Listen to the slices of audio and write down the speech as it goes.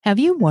Have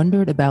you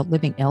wondered about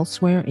living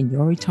elsewhere in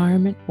your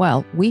retirement?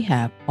 Well, we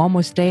have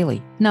almost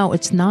daily. No,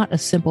 it's not a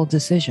simple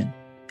decision,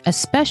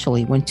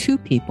 especially when two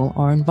people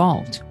are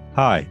involved.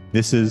 Hi,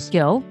 this is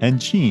Gil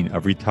and Gene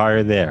of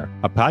Retire There,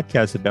 a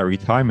podcast about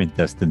retirement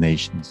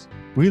destinations.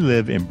 We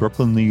live in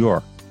Brooklyn, New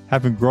York.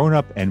 Having grown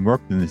up and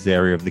worked in this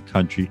area of the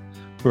country,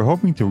 we're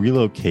hoping to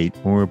relocate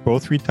when we're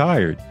both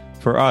retired.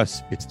 For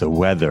us, it's the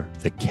weather,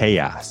 the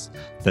chaos,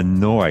 the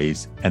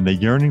noise, and the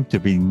yearning to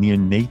be near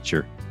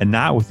nature and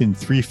not within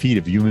 3 feet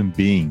of human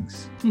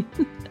beings.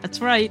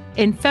 That's right.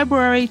 In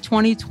February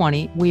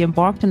 2020, we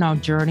embarked on our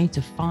journey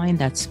to find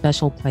that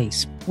special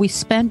place. We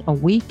spent a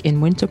week in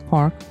Winter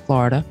Park,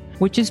 Florida,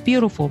 which is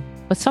beautiful,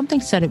 but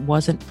something said it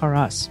wasn't for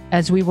us.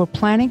 As we were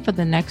planning for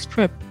the next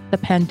trip, the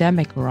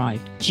pandemic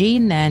arrived.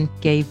 Gene then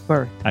gave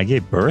birth. I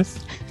gave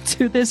birth?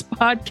 To this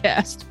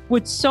podcast.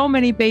 With so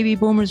many baby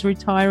boomers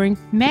retiring,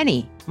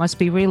 many must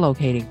be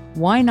relocating.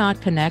 Why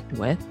not connect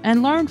with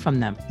and learn from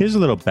them? Here's a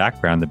little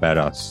background about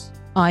us.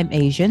 I'm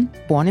Asian,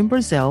 born in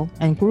Brazil,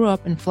 and grew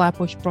up in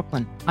Flatbush,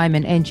 Brooklyn. I'm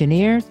an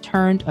engineer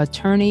turned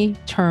attorney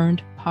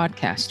turned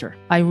podcaster.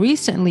 I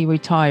recently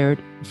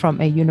retired from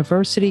a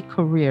university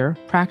career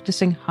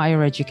practicing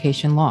higher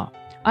education law.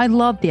 I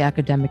loved the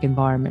academic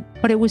environment,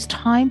 but it was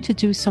time to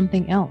do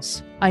something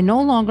else. I no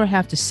longer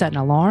have to set an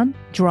alarm,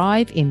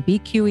 drive in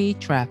BQE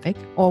traffic,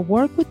 or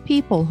work with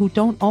people who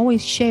don't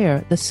always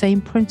share the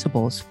same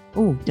principles.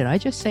 Ooh, did I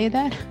just say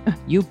that?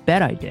 You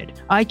bet I did.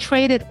 I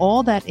traded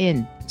all that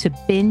in to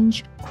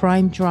binge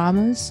crime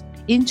dramas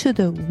into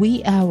the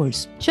wee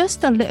hours,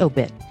 just a little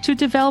bit, to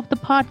develop the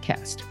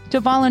podcast,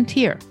 to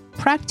volunteer,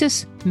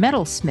 practice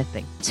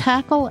metalsmithing,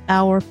 tackle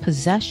our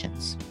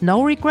possessions.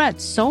 No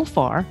regrets so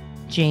far.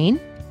 Gene?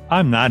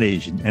 I'm not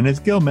Asian, and as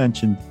Gil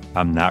mentioned,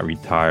 I'm not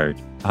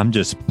retired. I'm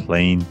just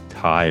plain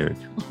tired.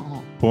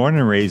 Oh. Born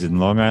and raised in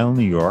Long Island,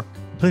 New York,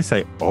 a place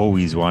I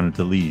always wanted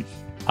to leave.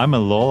 I'm a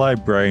law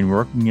librarian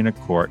working in a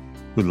court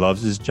who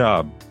loves his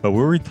job, but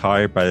we're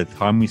retired by the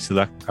time we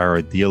select our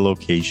ideal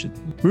location.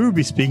 We will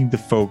be speaking to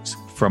folks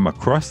from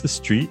across the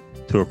street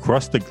to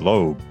across the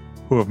globe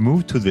who have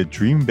moved to their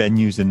dream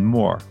venues and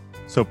more.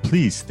 So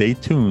please stay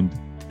tuned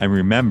and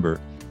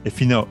remember,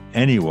 if you know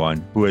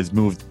anyone who has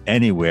moved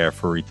anywhere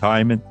for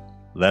retirement,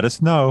 let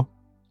us know.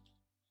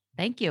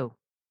 Thank you.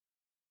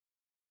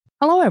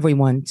 Hello,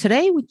 everyone.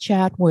 Today we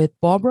chat with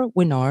Barbara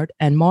Winard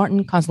and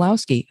Martin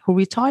Kozlowski, who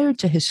retired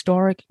to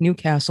historic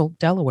Newcastle,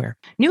 Delaware.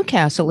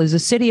 Newcastle is a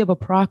city of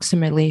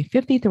approximately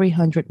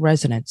 5,300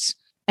 residents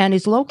and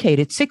is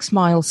located 6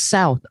 miles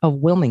south of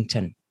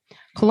Wilmington.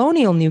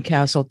 Colonial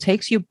Newcastle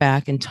takes you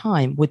back in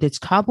time with its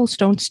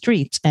cobblestone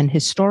streets and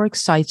historic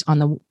sites on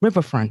the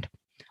riverfront.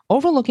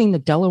 Overlooking the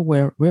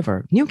Delaware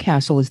River,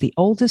 Newcastle is the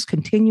oldest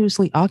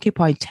continuously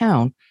occupied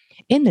town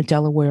in the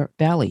Delaware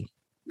Valley.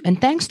 And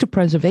thanks to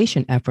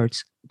preservation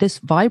efforts, this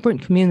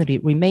vibrant community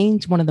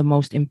remains one of the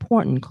most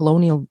important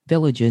colonial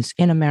villages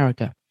in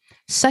America,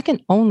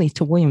 second only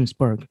to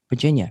Williamsburg,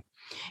 Virginia,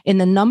 in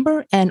the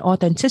number and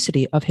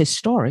authenticity of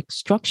historic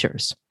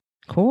structures.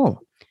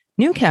 Cool.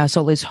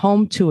 Newcastle is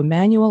home to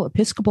Emmanuel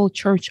Episcopal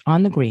Church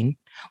on the Green,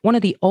 one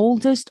of the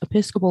oldest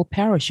Episcopal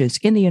parishes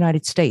in the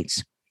United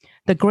States.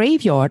 The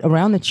graveyard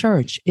around the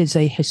church is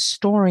a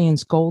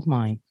historian's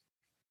goldmine.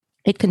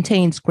 It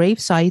contains grave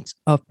sites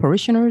of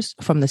parishioners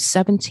from the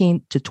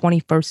 17th to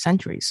 21st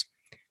centuries.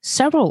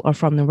 Several are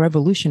from the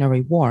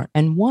Revolutionary War,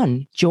 and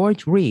one,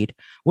 George Reed,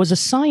 was a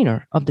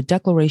signer of the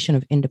Declaration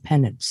of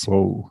Independence.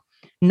 Whoa.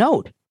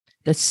 Note,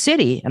 the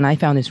city, and I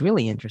found this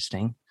really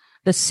interesting,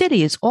 the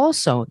city is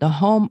also the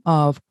home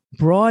of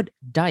Broad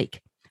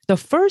Dyke, the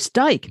first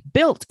dike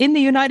built in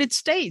the United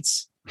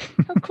States.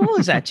 How cool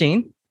is that,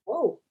 Gene?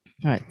 Whoa.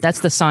 All right, that's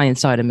the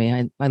science side of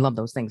me. I love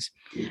those things.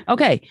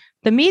 Okay,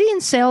 the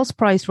median sales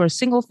price for a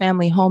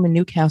single-family home in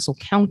Newcastle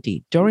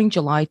County during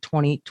July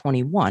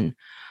 2021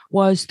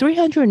 was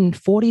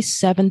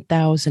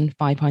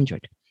 $347,500,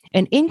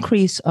 an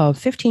increase of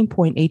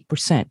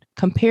 15.8%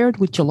 compared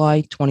with July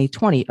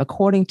 2020,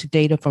 according to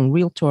data from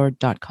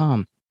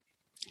Realtor.com.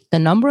 The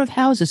number of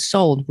houses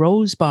sold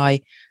rose by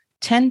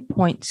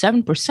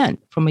 10.7%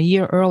 from a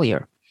year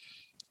earlier.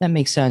 That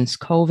makes sense.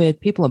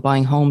 COVID, people are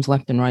buying homes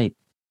left and right.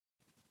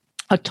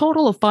 A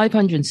total of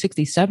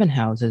 567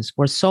 houses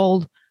were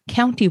sold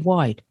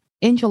countywide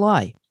in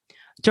July.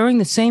 During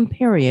the same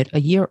period a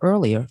year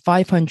earlier,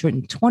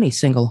 520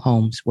 single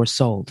homes were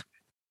sold.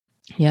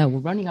 Yeah, we're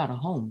running out of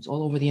homes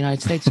all over the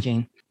United States,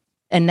 Gene.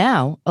 And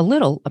now, a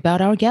little about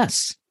our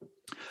guests.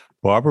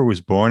 Barbara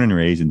was born and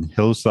raised in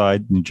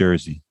Hillside, New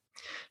Jersey.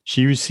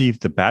 She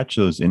received a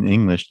bachelor's in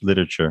English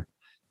literature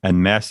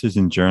and master's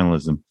in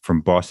journalism from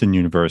Boston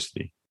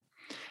University.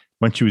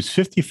 When she was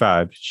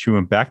 55, she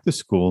went back to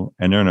school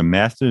and earned a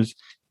master's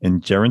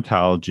in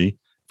gerontology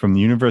from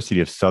the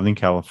University of Southern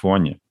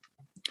California.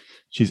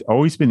 She's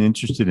always been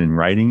interested in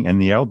writing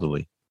and the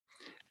elderly.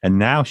 And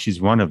now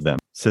she's one of them,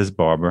 says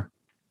Barbara,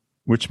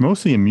 which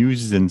mostly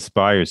amuses and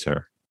inspires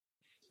her.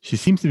 She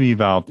seems to be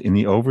involved in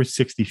the over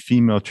 60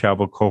 female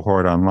travel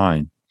cohort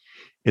online.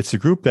 It's a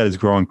group that is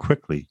growing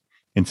quickly,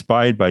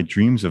 inspired by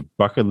dreams of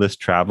bucket list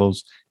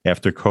travels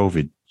after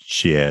COVID,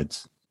 she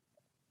adds.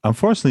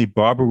 Unfortunately,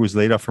 Barbara was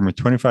laid off from her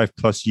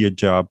 25-plus year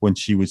job when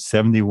she was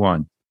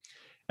 71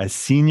 as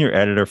senior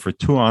editor for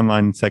 2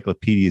 online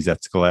encyclopedias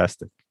at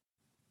Scholastic.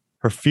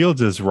 Her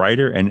fields as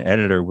writer and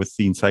editor with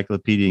the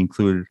encyclopedia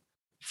included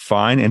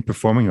fine and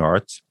performing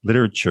arts,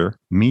 literature,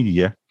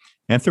 media,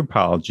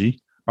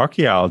 anthropology,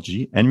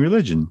 archaeology, and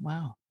religion.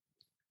 Wow.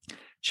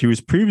 She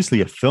was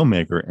previously a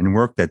filmmaker and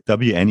worked at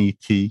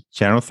WNET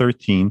Channel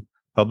 13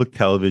 Public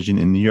Television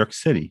in New York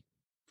City.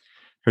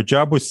 Her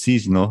job was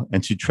seasonal,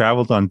 and she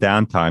traveled on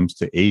downtimes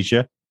to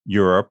Asia,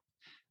 Europe,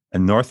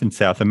 and North and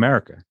South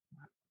America.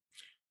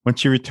 When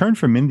she returned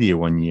from India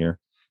one year,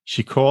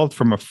 she called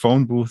from a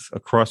phone booth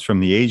across from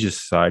the Asia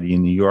Society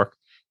in New York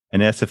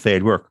and asked if they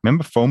had work.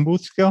 Remember phone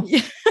booths, Gil?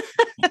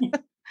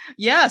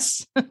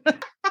 Yes.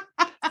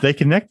 They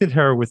connected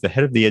her with the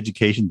head of the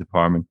education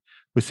department,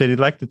 who said he'd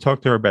like to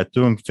talk to her about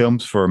doing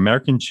films for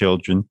American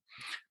children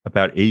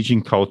about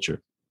Asian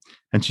culture.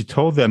 And she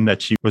told them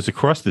that she was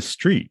across the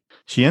street.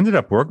 She ended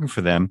up working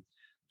for them,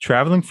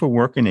 traveling for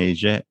work in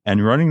Asia,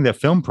 and running their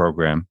film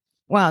program.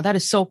 Wow, that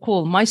is so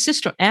cool. My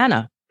sister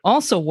Anna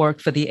also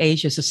worked for the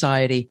Asia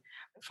Society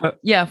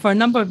for a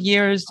number of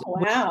years. Oh,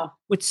 wow.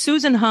 With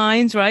Susan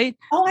Hines, right?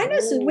 Oh, I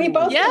know. We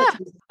both. Yeah.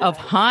 Of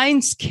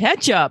Heinz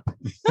Ketchup.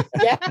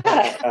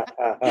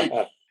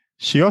 Yeah.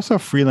 She also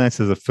freelanced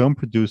as a film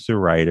producer,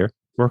 writer,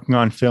 working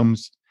on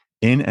films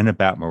in and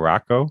about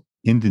Morocco,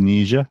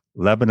 Indonesia,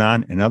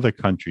 Lebanon, and other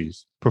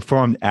countries,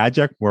 performed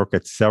adjunct work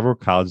at several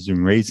colleges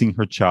in raising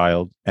her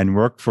child, and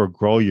worked for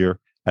Grolier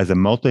as a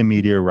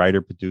multimedia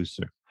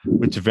writer-producer,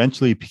 which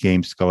eventually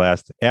became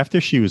Scholastic.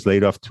 After she was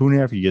laid off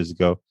 2.5 years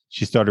ago,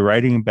 she started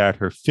writing about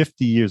her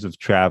 50 years of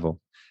travel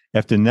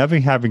after never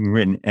having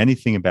written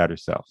anything about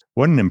herself.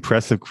 What an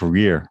impressive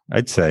career,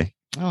 I'd say.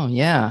 Oh,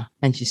 yeah.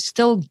 And she's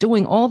still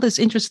doing all this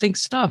interesting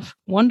stuff.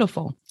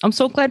 Wonderful. I'm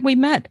so glad we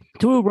met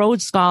through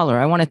Rhodes Scholar.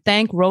 I want to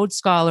thank Rhodes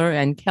Scholar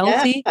and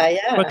Kelsey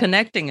for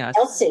connecting us.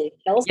 Kelsey.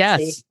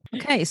 Yes.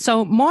 Okay.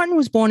 So Martin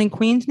was born in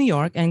Queens, New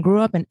York, and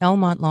grew up in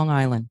Elmont, Long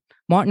Island.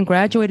 Martin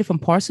graduated from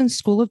Parsons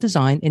School of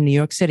Design in New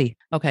York City.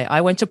 Okay. I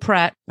went to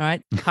Pratt. All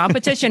right.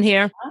 Competition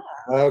here.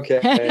 Okay.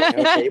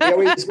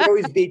 We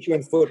always beat you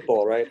in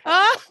football, right?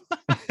 I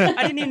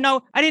didn't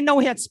know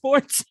we had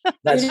sports.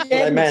 That's what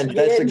I meant.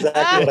 That's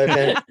exactly what I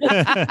meant.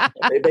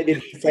 Maybe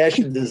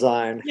fashion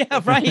design.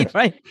 Yeah,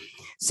 right.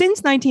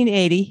 Since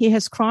 1980, he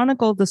has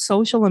chronicled the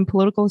social and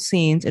political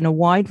scenes in a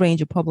wide range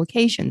of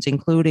publications,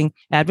 including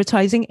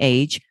Advertising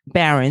Age,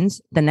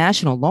 Barron's, the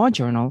National Law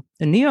Journal,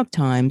 the New York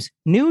Times,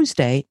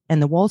 Newsday,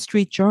 and the Wall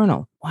Street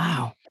Journal.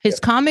 Wow. His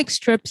comic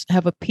strips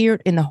have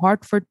appeared in the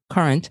Hartford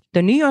Courant,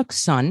 the New York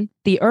Sun,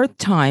 the Earth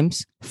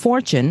Times,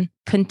 Fortune,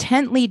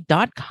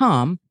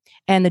 Contently.com,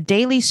 and the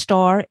Daily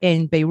Star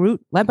in Beirut,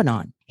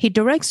 Lebanon. He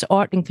directs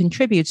art and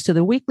contributes to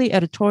the weekly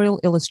editorial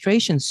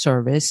illustration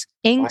service,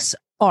 Inks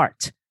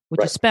Art,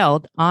 which is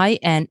spelled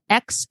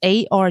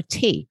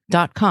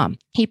INXART.com.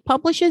 He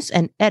publishes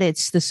and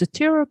edits the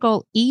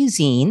satirical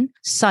e-zine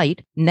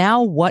site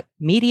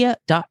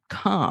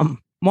NowWhatMedia.com.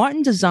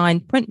 Martin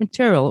designed print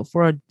material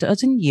for a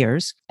dozen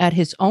years at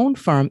his own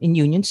firm in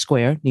Union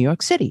Square, New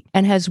York City,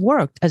 and has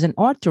worked as an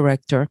art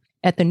director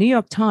at the New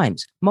York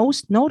Times,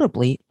 most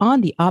notably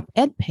on the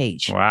op-ed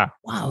page. Wow,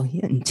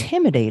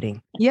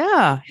 intimidating.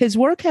 Yeah, his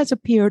work has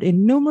appeared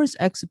in numerous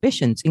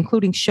exhibitions,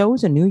 including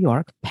shows in New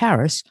York,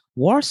 Paris,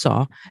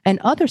 Warsaw, and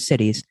other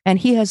cities, and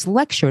he has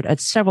lectured at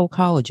several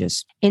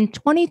colleges. In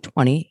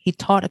 2020, he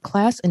taught a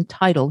class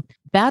entitled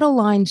Battle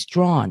Lines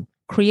Drawn,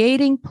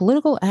 Creating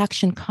Political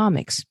Action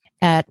Comics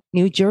at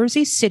New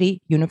Jersey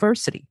City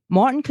University.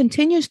 Martin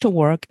continues to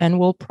work and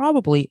will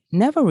probably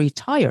never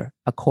retire,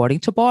 according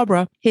to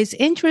Barbara. His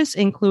interests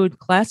include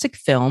classic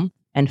film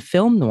and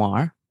film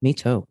noir, me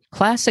too,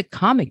 classic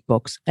comic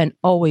books, and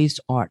always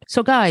art.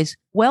 So guys,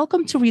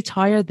 welcome to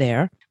Retire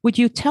There. Would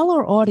you tell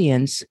our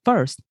audience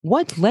first,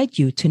 what led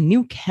you to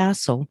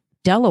Newcastle,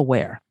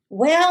 Delaware?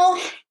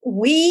 Well,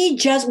 we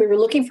were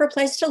looking for a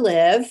place to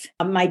live.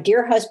 My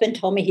dear husband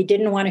told me he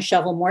didn't want to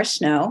shovel more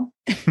snow.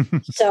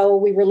 So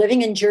we were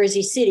living in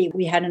Jersey City.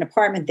 We had an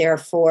apartment there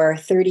for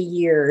 30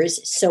 years.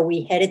 So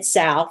we headed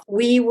south.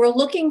 We were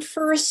looking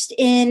first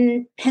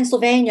in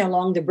Pennsylvania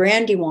along the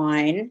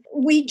Brandywine.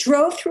 We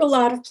drove through a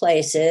lot of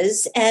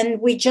places and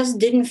we just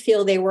didn't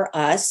feel they were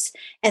us.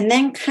 And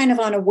then kind of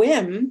on a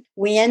whim,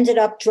 we ended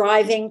up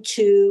driving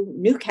to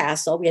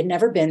Newcastle. We had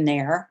never been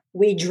there.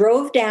 We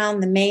drove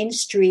down the main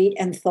street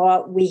and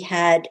thought we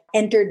had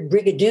entered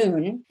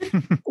Brigadoon.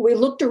 We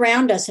looked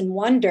around us in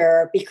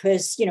wonder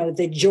because,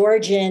 the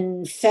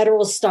Georgian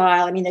federal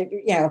style,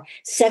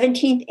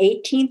 17th,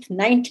 18th,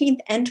 19th,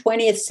 and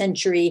 20th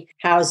century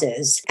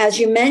houses. As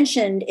you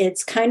mentioned,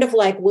 it's kind of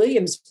like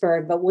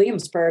Williamsburg, but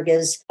Williamsburg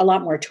is a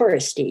lot more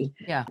touristy.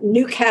 Yeah.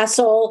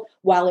 Newcastle,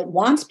 while it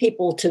wants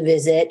people to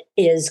visit,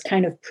 is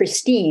kind of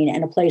pristine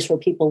and a place where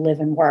people live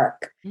and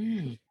work.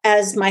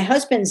 As my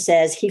husband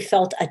says, he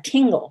felt a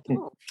tingle.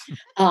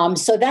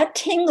 So that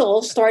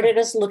tingle started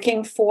us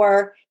looking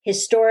for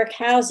historic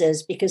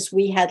houses because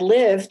we had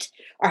lived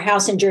our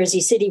house in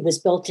Jersey City was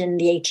built in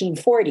the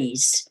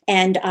 1840s.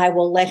 And I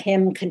will let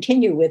him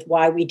continue with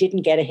why we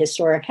didn't get a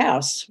historic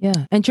house.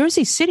 Yeah. And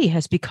Jersey City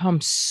has become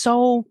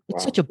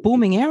it's such a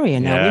booming area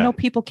now. Yeah. We know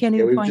people can't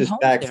Yeah, even we were find just homes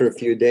back there. for a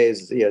few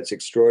days. Yeah, it's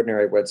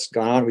extraordinary what's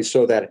gone on. We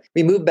saw that.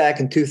 We moved back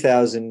in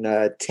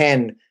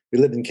 2010. We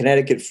lived in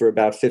Connecticut for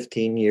about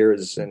 15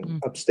 years in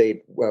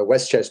upstate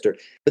Westchester.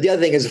 But the other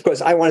thing is, of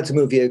course, I wanted to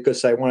move here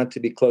because I wanted to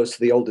be close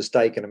to the oldest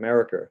dike in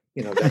America.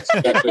 You know,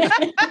 that was,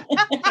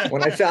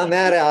 when I found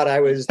that out,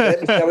 that was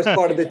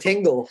part of the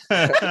tingle.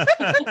 But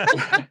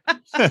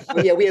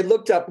yeah, we had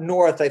looked up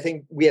north. I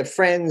think we have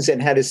friends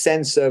and had a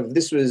sense of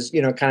this was,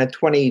 kind of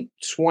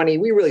 2020.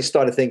 We really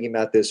started thinking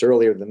about this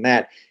earlier than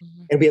that.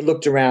 And we had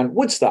looked around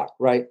Woodstock,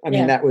 right? I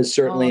mean, that was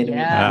certainly,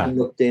 we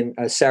looked in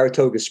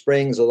Saratoga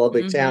Springs, a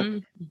lovely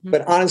town.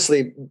 But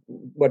honestly,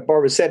 what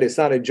Barbara said, it's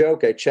not a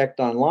joke. I checked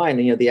online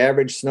and, the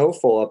average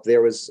snowfall up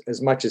there was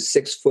as much as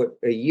 6 foot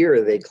a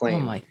year, they claim. Oh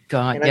my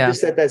God. And I'm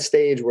just at that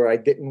stage where I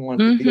didn't want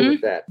to deal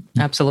with that.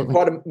 Absolutely. And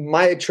part of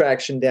my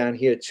attraction down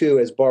here too,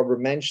 as Barbara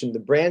mentioned, the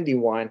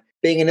Brandywine.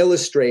 Being an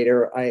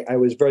illustrator, I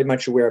was very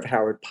much aware of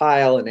Howard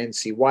Pyle and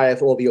N.C.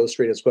 Wyeth, all the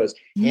illustrators, was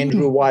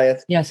Andrew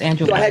Wyeth. Yes,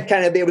 Andrew. So I had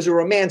there was a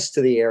romance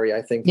to the area,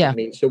 I think, for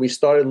me. So we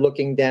started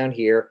looking down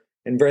here.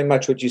 And very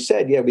much what you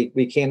said,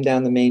 we came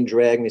down the main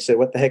drag and we said,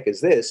 what the heck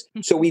is this?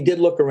 So we did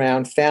look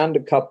around, found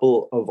a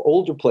couple of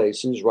older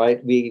places,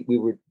 right? We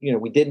were,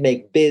 we did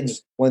make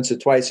bids once or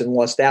twice and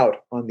lost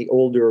out on the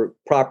older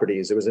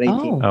properties. It was an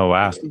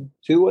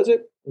 1862, was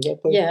it? Was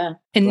that place? Yeah.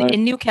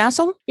 In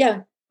Newcastle?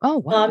 Yeah. Oh,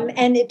 wow.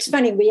 And it's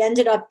funny, we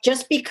ended up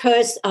just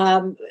because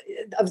of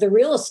the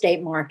real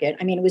estate market.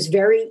 I mean, it was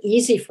very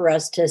easy for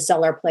us to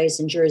sell our place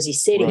in Jersey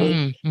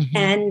City.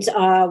 And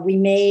we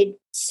made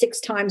 6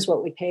 times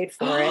what we paid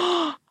for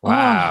it.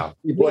 Wow.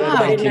 We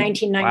bought it in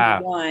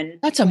 1991. Wow.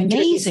 That's when amazing.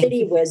 Jersey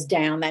City was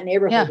down. That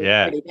neighborhood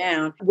was pretty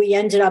down. We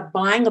ended up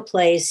buying a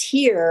place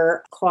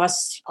here,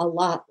 cost a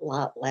lot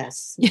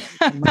less,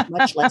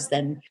 much less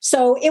than.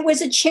 So it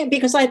was a chance,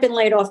 because I'd been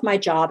laid off my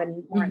job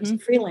and Martin's a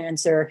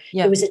freelancer.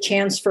 It was a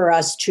chance for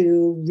us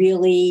to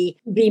really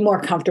be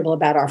more comfortable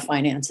about our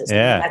finances.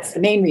 Yeah. That's the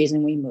main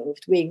reason we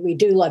moved. We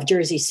do love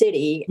Jersey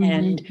City,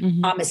 and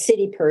I'm a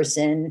city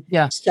person.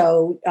 Yeah.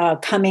 So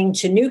coming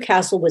to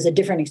Newcastle was a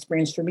different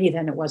experience for me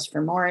than it was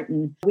for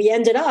Martin. We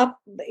ended up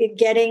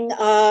getting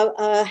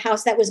a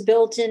house that was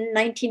built in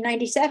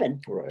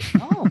 1997. Right.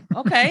 Oh,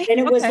 okay. And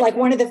it was like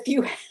one of the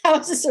few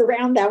houses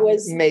around that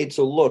was made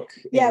to look.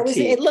 Yeah,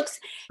 it looks.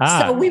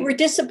 So we were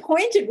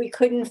disappointed we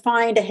couldn't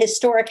find a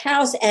historic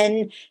house.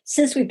 And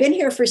since we've been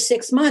here for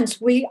 6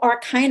 months, we are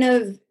kind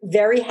of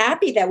very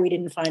happy that we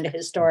didn't find a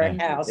historic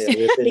house.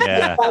 Yeah,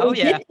 because while we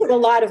did put a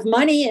lot of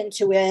money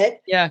into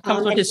it,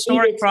 comes with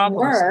historic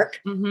problems. Work,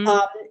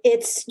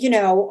 it's,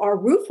 our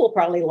roof will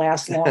probably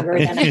last longer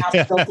than a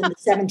house built in the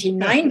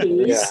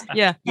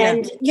 1790s.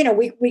 And,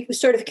 we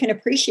sort of can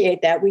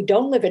appreciate that. We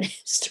don't live in a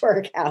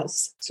historic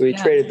house. So we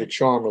traded the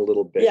charm a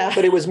little bit. Yeah.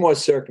 But it was more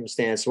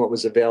circumstance than what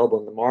was available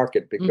in the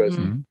market because,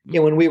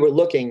 when we were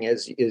looking,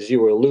 as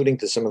you were alluding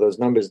to some of those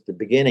numbers at the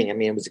beginning, I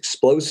mean, it was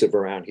explosive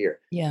around here.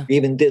 Yeah. We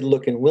even did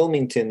look in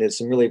Wilmington. There's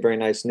some really very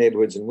nice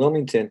neighborhoods in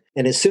Wilmington.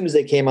 And as soon as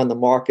they came on the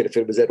market, if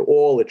it was at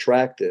all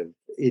attractive,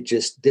 it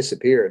just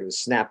disappeared. It was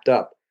snapped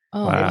up.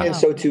 Oh, wow. And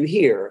so too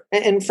here.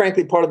 And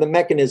frankly, part of the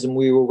mechanism,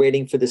 we were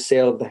waiting for the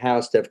sale of the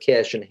house to have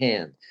cash in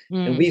hand.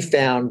 And we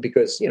found,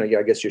 because,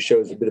 I guess your show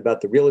is a bit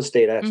about the real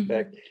estate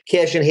aspect,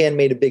 cash in hand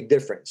made a big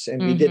difference.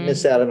 And we did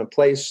miss out on a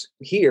place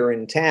here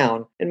in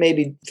town, and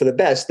maybe for the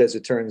best, as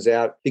it turns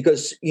out,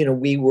 because,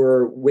 we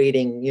were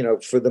waiting,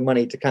 for the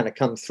money to kind of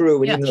come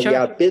through. And even though we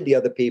outbid the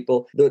other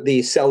people,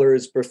 the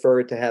sellers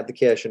preferred to have the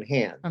cash in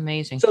hand.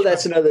 Amazing. So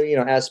that's another,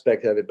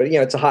 aspect of it. But,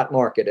 it's a hot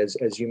market,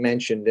 as you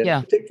mentioned,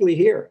 and particularly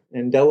here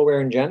in Delaware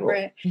in general.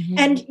 Right.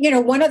 And,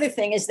 one other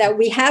thing is that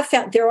we have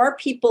found there are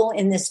people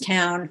in this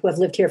town who have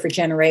lived here for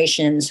generations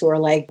who are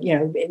like,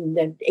 in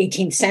the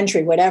 18th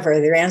century, whatever,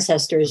 their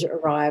ancestors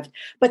arrived.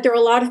 But there are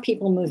a lot of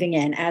people moving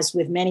in, as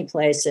with many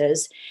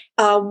places.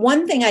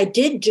 One thing I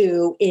did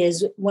do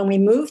is when we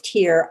moved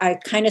here, I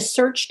kind of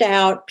searched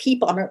out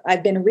people.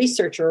 I've been a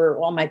researcher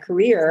all my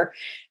career.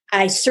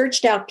 I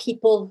searched out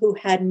people who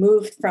had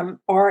moved from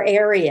our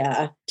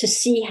area to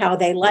see how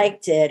they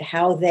liked it,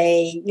 how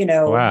they,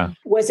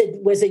 was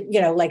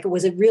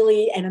it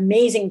really an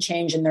amazing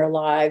change in their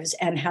lives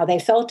and how they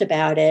felt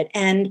about it.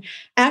 And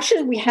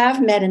actually, we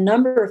have met a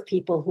number of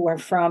people who are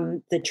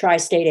from the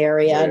tri-state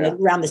area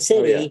and around the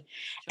city.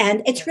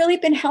 And it's really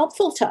been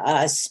helpful to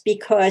us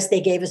because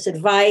they gave us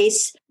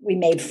advice. We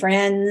made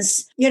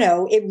friends.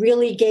 It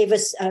really gave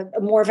us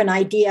more of an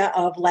idea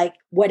of like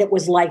what it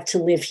was like to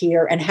live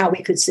here and how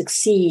we could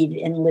succeed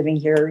in living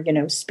here,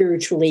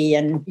 spiritually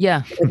and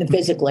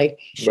physically.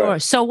 Sure.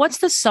 Right. So what's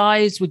the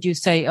size, would you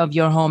say, of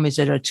your home? Is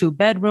it a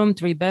 2-bedroom,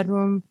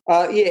 3-bedroom?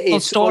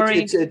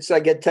 It's I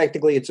get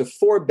technically it's a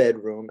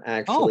 4-bedroom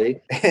actually.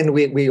 Oh. And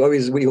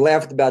we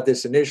laughed about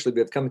this initially,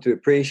 but have come to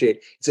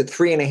appreciate it's a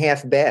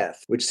 3.5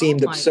 bath, which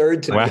seemed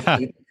absurd to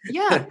me.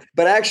 Yeah.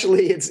 But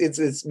actually,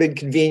 it's been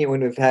convenient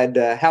when we've had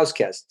house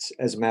guests,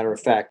 as a matter of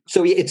fact.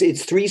 So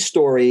it's 3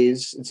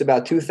 stories. It's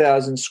about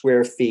 2,000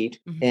 square feet,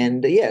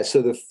 and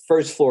so the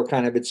first floor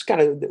it's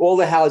kind of all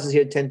the houses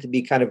here tend to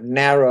be kind of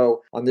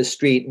narrow on the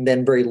street and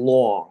then very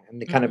long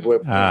and kind of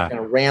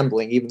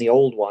rambling, even the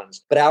old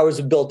ones. But ours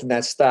are built in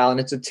that style, and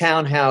it's a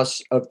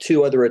townhouse of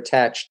 2 other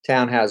attached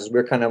townhouses.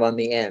 We're kind of on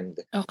the end.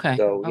 Okay.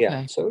 So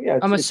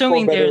I'm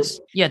assuming there's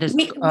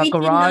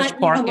garage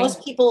parking.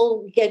 Most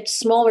people get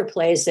smaller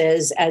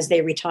places as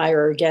they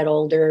retire or get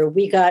older.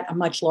 We got a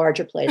much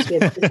larger place. We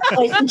have, this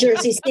place in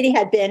Jersey City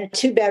had been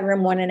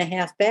 2-bedroom,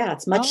 1.5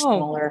 baths, much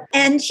smaller.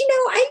 And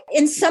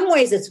in some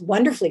ways it's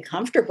wonderfully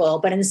comfortable,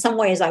 but in some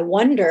ways I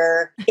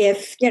wonder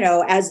if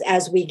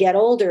as we get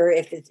older,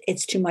 if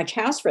it's too much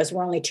house for us.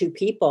 We're only 2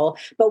 people,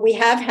 but we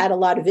have had a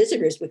lot of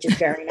visitors, which is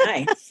very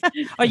nice.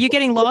 Are you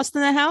getting lost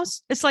in the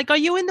house? It's like, are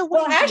you in the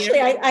Well, actually,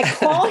 I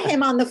call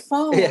him on the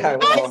phone. Yeah,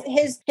 well,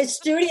 his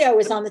studio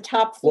is on the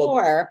top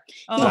floor.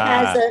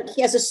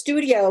 He has a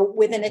studio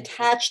with an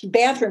attached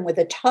bathroom with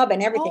a tub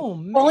and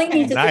everything. All he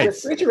needs is a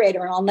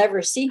refrigerator, and I'll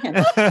never see him.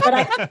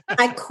 But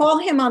I call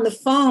him on the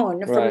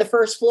phone from the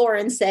first floor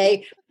and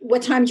say,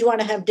 "What time do you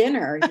want to have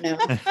dinner?"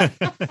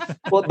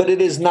 Well, but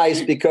it is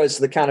nice because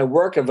the kind of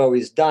work I've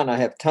always done, I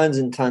have tons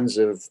and tons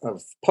of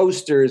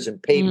posters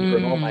and paper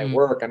and all my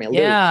work. I mean,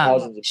 literally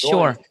thousands of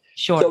drawings.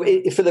 Sure. So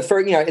for the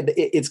first,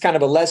 it's kind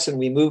of a lesson.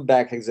 We moved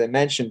back, as I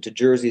mentioned, to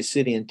Jersey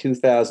City in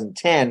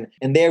 2010,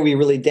 and there we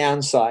really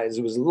downsized.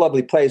 It was a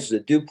lovely place. It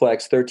was a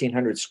duplex,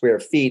 1,300 square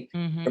feet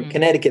from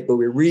Connecticut, but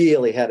we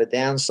really had to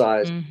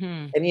downsize.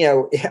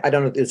 And I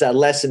don't know, it's that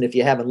lesson. If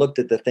you haven't looked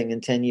at the thing in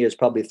 10 years,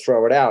 probably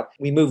throw it out.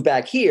 We moved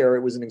back here.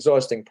 It was an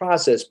exhausting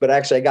process, but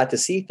actually I got to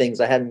see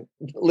things I hadn't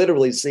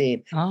literally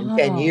seen in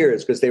 10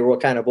 years because they were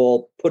kind of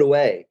all put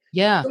away.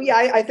 Yeah. So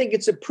I think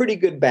it's a pretty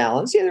good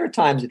balance. Yeah, there are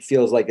times it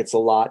feels like it's a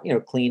lot,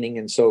 cleaning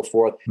and so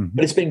forth.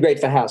 But it's been great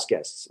for house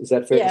guests. Is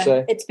that fair to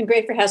say? It's been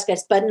great for house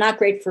guests, but not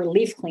great for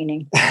leaf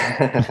cleaning.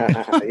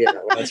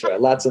 That's right.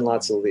 Lots and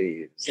lots of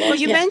leaves. Well,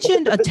 you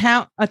mentioned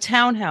a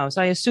townhouse.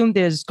 I assume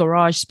there's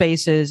garage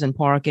spaces and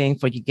parking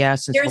for your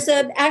guests. There's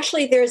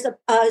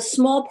a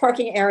small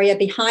parking area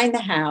behind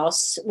the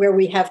house where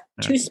we have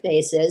 2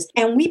 spaces,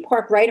 and we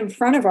park right in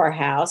front of our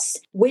house,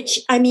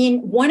 which,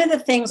 one of the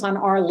things on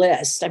our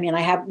list,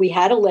 we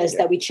had a list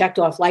that we checked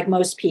off like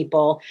most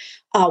people.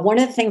 One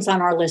of the things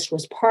on our list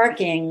was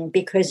parking,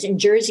 because in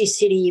Jersey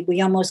City,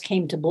 we almost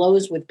came to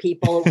blows with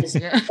people. It was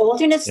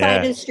alternate side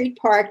of the street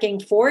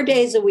parking 4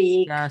 days a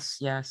week. Yes.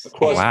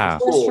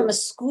 Across from a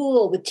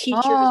school with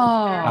teachers.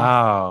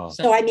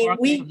 So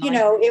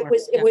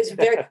it was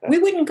very. We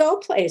wouldn't go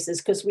places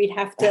because we'd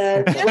have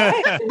to.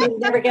 We'd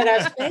never get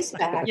our space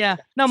back. Yeah.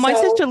 No, my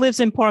sister lives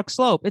in Park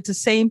Slope. It's the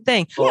same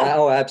thing.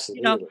 Oh,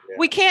 absolutely.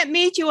 We can't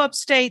meet you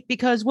upstate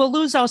because we'll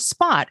lose our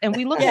spot, and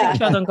we look at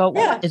each other and go,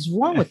 "What is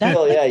wrong with that?"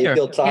 Well, you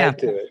feel tied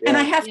to it. And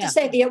I have to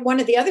say, one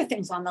of the other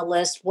things on the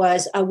list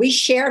was we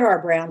shared our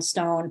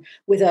brownstone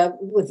with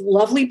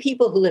lovely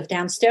people who lived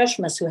downstairs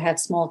from us who had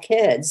small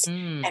kids,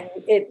 and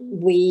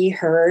we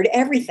heard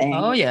everything.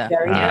 Oh yeah,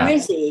 very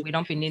noisy. We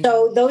don't be needing.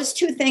 So those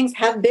 2 things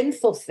have been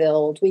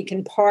fulfilled. We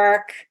can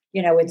park.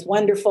 It's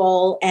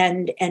wonderful,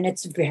 and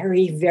it's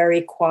very,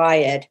 very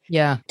quiet.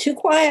 Yeah. Too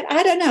quiet?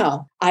 I don't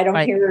know. I don't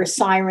hear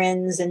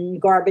sirens and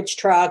garbage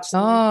trucks.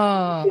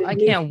 I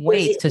can't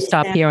wait to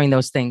stop hearing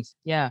those things.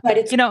 Yeah. But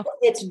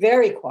it's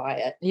very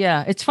quiet.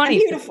 Yeah. It's funny.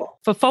 And beautiful.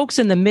 For folks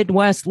in the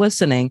Midwest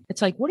listening,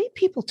 it's like, what are you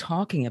people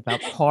talking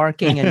about?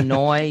 Parking and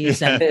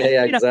noise. And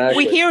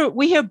exactly.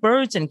 We hear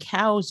birds and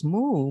cows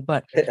moo.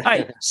 But all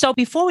right. So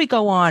before we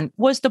go on,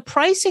 was the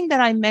pricing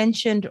that I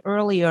mentioned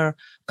earlier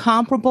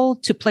comparable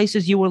to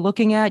places you were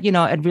looking at,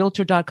 at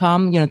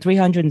realtor.com,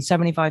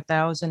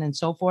 375,000 and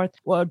so forth?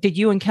 Or did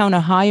you encounter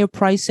higher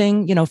pricing,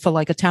 for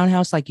like a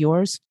townhouse like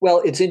yours?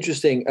 Well, it's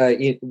interesting.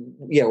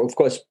 Of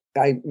course,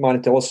 I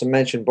wanted to also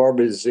mention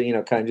Barbara's,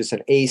 kind of just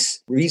an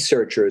ace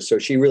researcher. So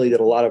she really did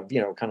a lot of,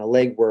 kind of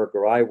legwork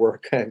or eye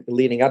work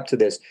leading up to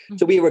this.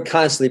 So we were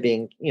constantly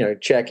being,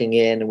 checking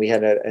in, and we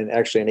had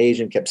actually an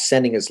agent kept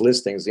sending us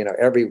listings,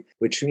 every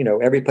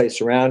place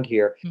around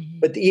here.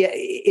 But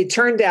it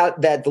turned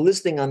out that the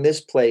listing on this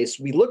place,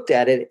 we looked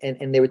at it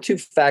and there were 2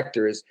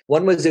 factors.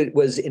 One was it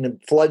was in a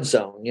flood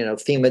zone.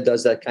 FEMA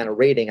does that kind of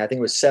rating. I think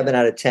it was 7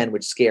 out of 10,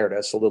 which scared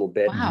us a little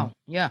bit. Wow.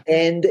 Yeah.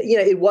 And,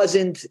 it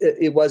wasn't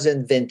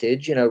vintage.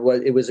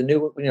 It was a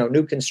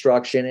new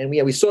construction, and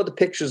we saw the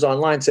pictures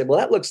online and said, well,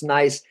 that looks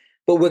nice,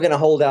 but we're going to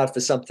hold out for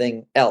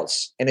something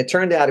else. And it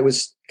turned out it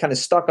was kind of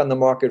stuck on the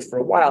market for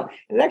a while.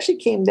 And it actually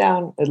came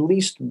down at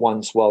least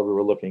once while we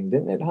were looking,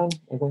 didn't it, hon?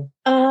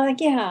 I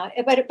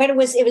think. But it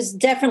was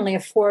definitely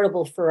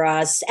affordable for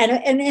us,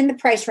 and in the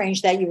price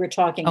range that you were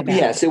talking about.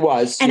 Yes, it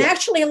was. And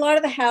actually, a lot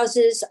of the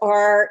houses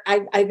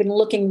I've been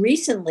looking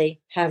recently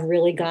have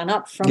really gone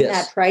up from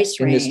that price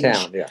range. In this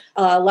town, yeah.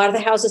 A lot of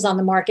the houses on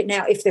the market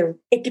now,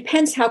 it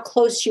depends how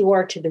close you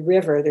are to the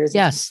river. There's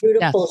a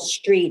beautiful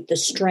street, the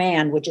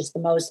Strand, which is the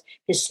most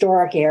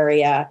historic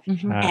area,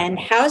 and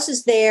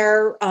houses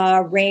there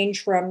here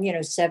range from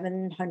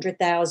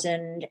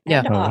 700,000 Yeah.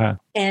 and Oh, up. wow.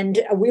 And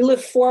we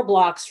live 4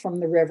 blocks from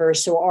the river,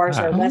 so ours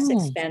are less Oh.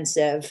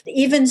 expensive.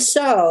 Even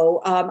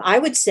so, I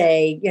would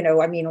say, a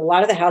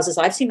lot of the houses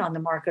I've seen on the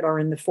market are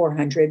in the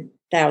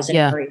 400,000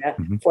 Yeah. area,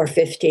 Mhm.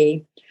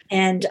 450,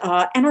 and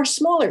are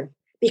smaller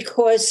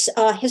because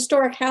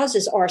historic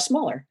houses are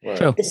smaller. Right.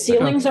 True. The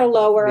ceilings are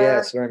lower.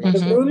 Yes, very much. The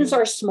Mhm. rooms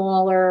are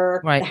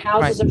smaller. Right, The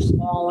houses right. are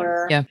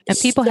smaller. Yeah. And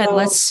people had So,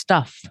 less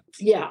stuff.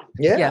 Yeah.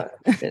 Yeah.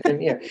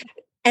 Yeah.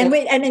 And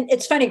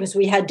it's funny because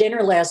we had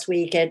dinner last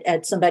week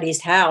at somebody's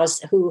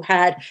house who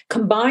had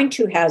combined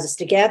 2 houses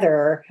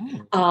together.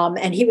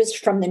 And he was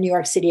from the New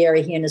York City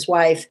area, he and his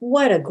wife.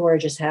 What a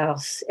gorgeous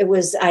house.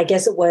 I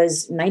guess it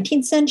was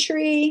 19th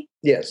century.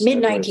 Yes. Mid I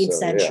believe 19th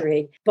so, yeah.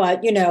 century.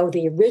 But,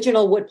 the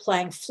original wood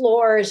plank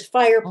floors,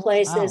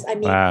 fireplaces. wow.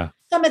 Wow.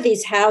 Some of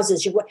these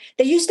houses,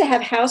 they used to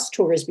have house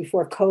tours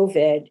before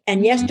COVID.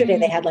 And yesterday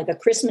they had like a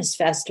Christmas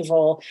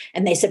festival.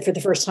 And they said for the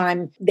first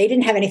time, they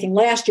didn't have anything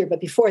last year, but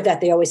before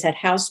that, they always had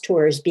house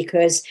tours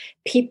because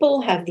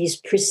people have these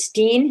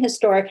pristine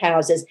historic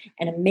houses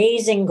and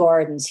amazing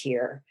gardens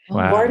here.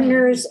 Wow.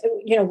 Gardeners,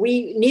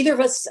 neither of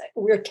us,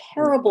 we're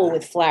terrible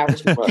with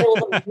flowers. We kill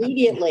them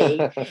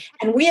immediately.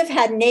 And we have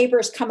had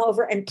neighbors come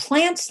over and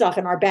plant stuff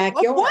in our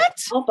backyard.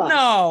 What? Help us.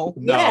 No.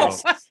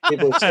 Yes.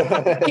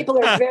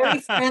 People are very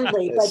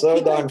friendly, They're but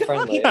so darn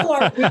friendly. people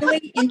are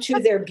really into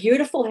their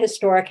beautiful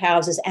historic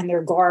houses and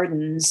their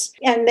gardens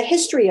and the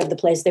history of the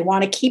place. They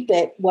want to keep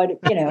it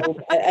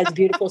as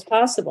beautiful as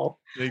possible.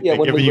 They're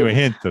when giving we you a look-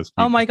 hint. Those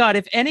Oh people. my God.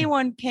 If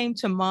anyone came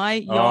to my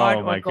yard Oh,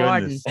 or my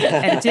garden goodness.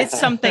 and did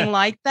something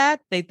like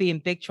that, they'd be in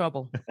big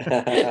trouble.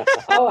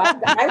 Oh,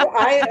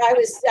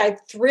 I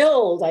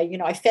thrilled.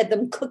 I fed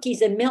them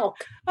cookies and milk.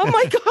 Oh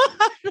my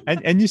God.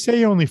 And you say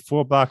you're only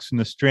 4 blocks from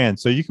the Strand,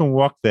 so you can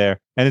walk there.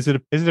 And is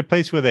it a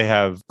place where they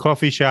have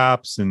coffee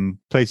shops and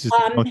places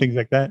and things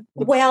like that?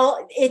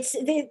 Well, it's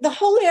the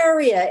whole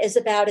area is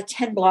about a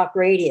 10-block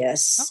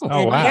radius. Oh,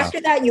 And wow. after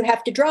that, you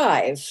have to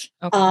drive.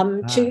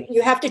 Okay.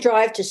 You have to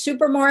drive to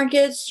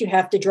supermarkets. You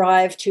have to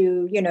drive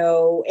to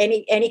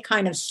any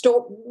kind of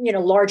store,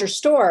 larger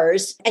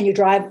stores, and you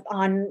drive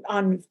on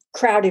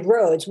crowded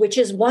roads, which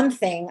is one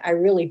thing I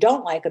really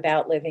don't like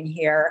about living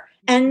here.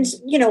 And,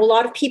 a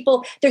lot of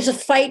people, there's a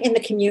fight in the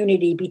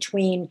community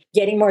between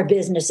getting more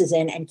businesses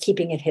in and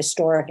keeping it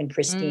historic and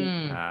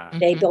pristine.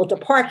 They built a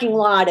parking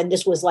lot, and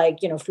this was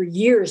for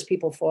years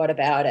people fought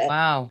about it.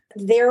 Wow.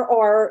 There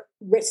are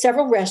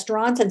several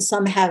restaurants, and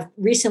some have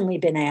recently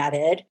been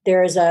added.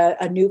 There's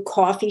a new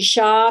coffee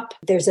shop.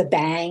 There's a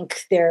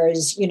bank.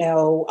 There's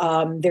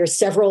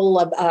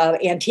several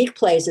antique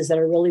places that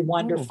are really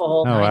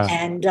wonderful. Oh, wow.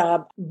 And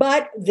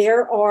but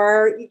there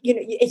are,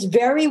 it's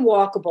very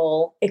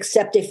walkable,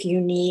 except if you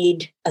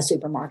need a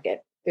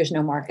supermarket. There's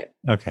no market.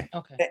 Okay.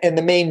 Okay. And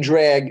the main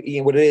drag,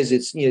 what it is,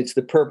 it's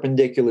the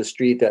perpendicular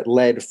street that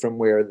led from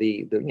where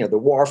the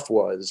wharf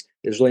was.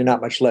 There's really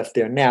not much left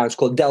there now. It's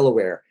called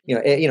Delaware,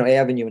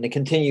 Avenue, and it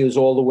continues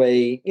all the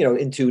way,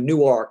 into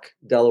Newark,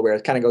 Delaware.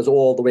 It kind of goes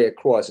all the way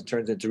across. It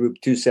turns into Route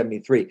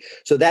 273.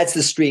 So that's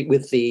the street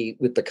with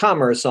the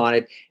commerce on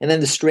it. And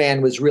then the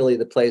Strand was really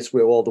the place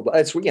where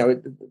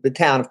the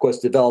town, of course,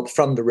 developed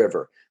from the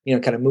river.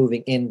 Kind of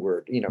moving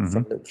inward,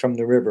 from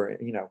the river,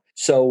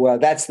 So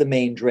that's the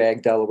main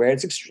drag, Delaware.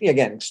 It's extremely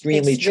It's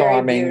very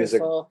charming. There's a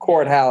beautiful.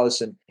 courthouse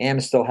and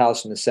Amstel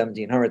House in the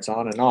 1700s,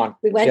 on and on.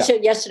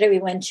 Yesterday we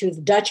went to the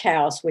Dutch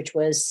House, which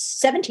was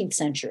 17th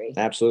century.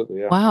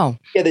 Absolutely, yeah. Wow.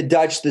 Yeah, the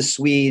Dutch, the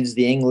Swedes,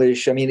 the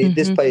English. I mean,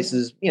 this place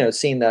is,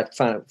 seen that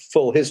kind of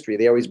full history.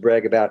 They always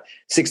brag about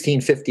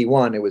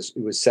 1651. It was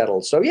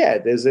settled. So yeah,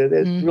 there's a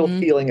real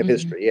feeling of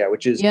history. Yeah,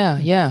 which is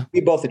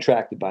we're both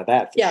attracted by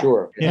that for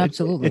sure. Yeah,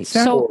 Absolutely.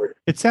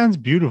 It sounds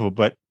beautiful,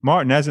 but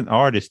Martin, as an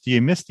artist, do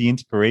you miss the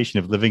inspiration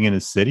of living in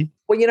a city?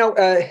 Well,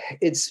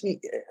 that's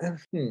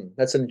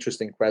an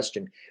interesting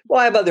question. Well,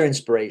 I have other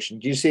inspiration.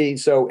 Do you see?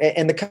 So,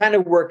 and the kind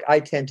of work I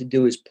tend to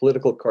do is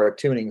political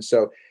cartooning.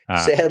 So,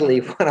 sadly,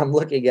 what I'm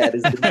looking at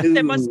is the news.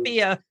 There must be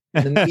a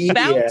the media.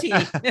 bounty.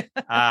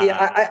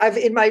 Yeah, I've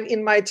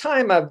in my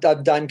time I've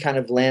done kind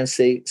of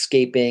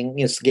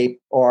landscaping, scape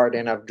art,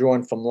 and I've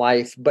drawn from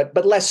life,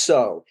 but less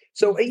so.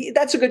 So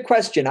that's a good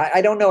question.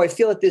 I don't know. I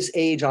feel at this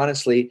age,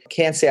 honestly,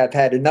 can't say I've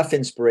had enough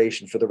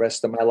inspiration for the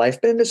rest of my life.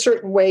 But in a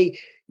certain way,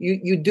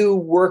 you do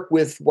work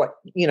with what's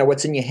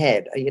in your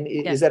head.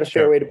 Is that a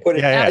fair way to put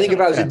it? Yeah, I think if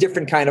I was a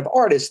different kind of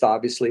artist,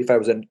 obviously, if I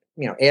was an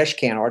ash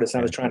can artist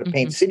and I was trying to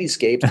paint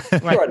cityscapes,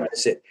 sure, I'd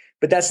miss it.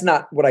 But that's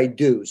not what I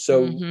do.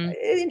 So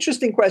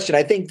interesting question.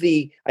 I think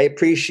I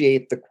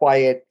appreciate the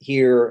quiet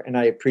here and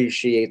I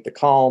appreciate the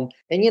calm.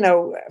 And,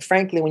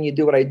 frankly, when you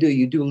do what I do,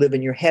 you do live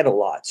in your head a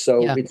lot.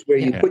 So it's where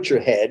you put your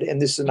head.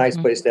 And this is a nice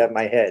place to have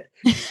my head.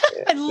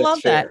 I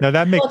love that. No,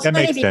 that makes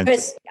sense.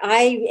 Because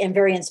I am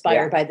very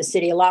inspired by the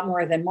city a lot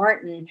more than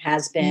Martin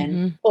has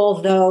been.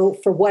 Although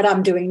for what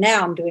I'm doing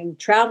now, I'm doing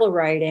travel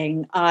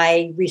writing.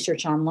 I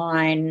research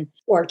online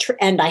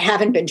and I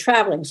haven't been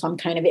traveling. So I'm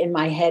kind of in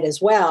my head as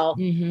well.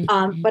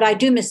 But I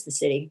do miss the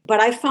city.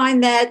 But I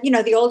find that,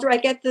 the older I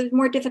get, the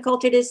more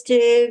difficult it is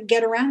to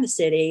get around the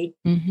city.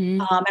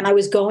 Mm-hmm. And I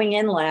was going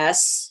in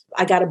less.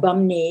 I got a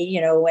bum knee,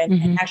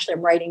 and actually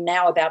I'm writing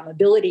now about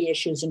mobility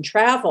issues and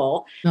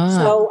travel.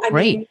 So,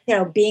 great.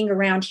 being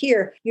around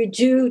here, you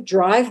do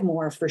drive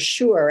more for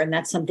sure. And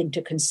that's something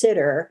to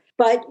consider.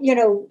 But,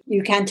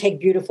 you can take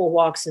beautiful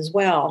walks as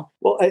well.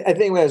 Well, I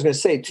think what I was going to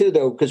say, too,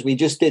 though, because we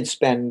just did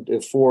spend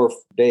 4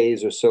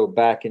 days or so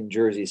back in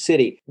Jersey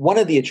City. One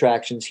of the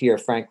attractions here,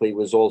 frankly,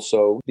 was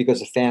also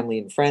because of family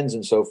and friends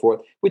and so forth.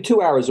 We're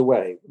 2 hours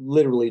away,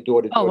 literally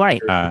door to door to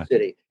Jersey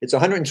City. It's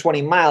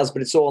 120 miles,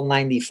 but it's all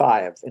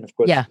 95. And of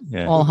course,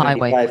 all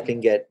highway. 95 can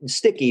get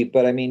sticky.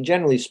 But I mean,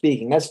 generally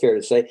speaking, that's fair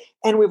to say.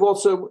 And we've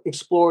also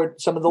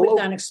explored some of the local.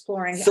 We've done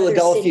exploring.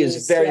 Philadelphia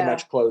is very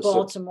much closer.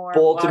 Baltimore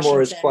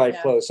Washington, is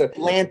quite close. So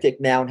Atlantic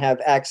now and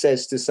have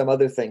access to some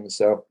other things.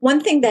 So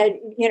one thing that,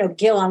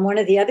 Gil, on one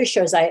of the other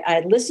shows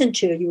I listened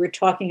to, you were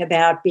talking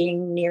about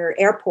being near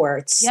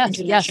airports,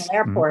 international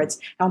airports,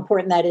 how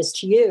important that is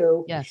to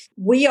you. Yes.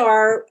 We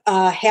are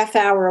a half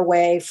hour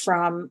away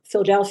from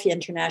Philadelphia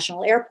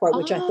International Airport,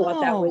 which I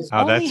thought that was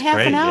only half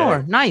an hour.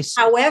 Yeah. Nice.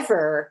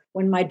 However,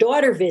 when my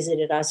daughter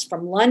visited us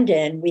from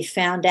London, we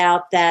found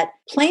out that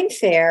plane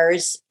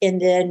fares in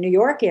the New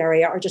York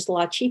area are just a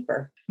lot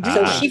cheaper.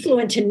 So she flew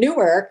into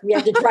Newark. We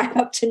had to drive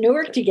up to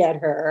Newark to get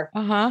her.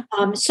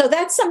 So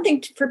that's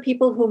something for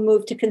people who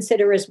move to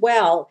consider as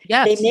well.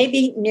 Yes. They may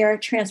be near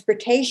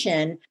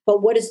transportation,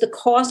 but what is the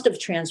cost of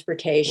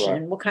transportation?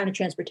 Right. What kind of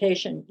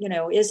transportation,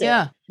 is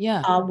it?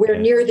 Yeah. We're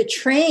near the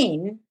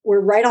train.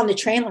 We're right on the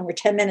train line. We're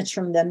 10 minutes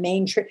from the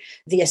main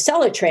the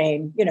Acela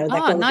train, that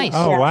goes nice.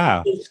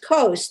 down the East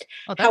Coast.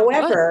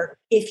 However,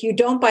 if you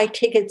don't buy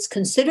tickets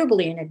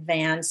considerably in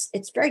advance,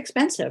 it's very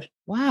expensive.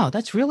 Wow,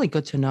 that's really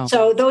good to know.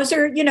 So those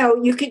are,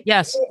 you could,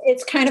 yes,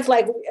 it's kind of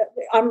like,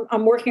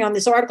 I'm working on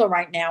this article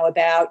right now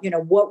about,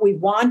 what we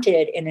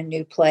wanted in a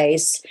new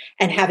place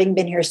and having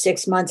been here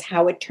 6 months,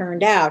 how it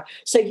turned out.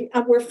 So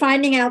we're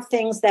finding out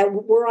things that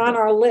were on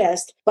our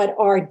list, but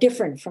are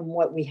different from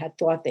what we had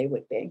thought they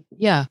would be.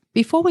 Yeah.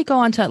 Before we go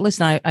on to that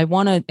list, I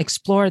want to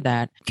explore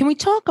that. Can we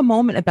talk a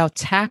moment about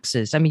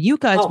taxes? I mean, you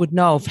guys would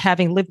know,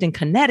 having lived in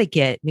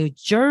Connecticut, New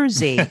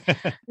Jersey.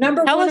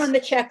 Number one on the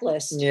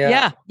checklist.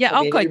 Yeah.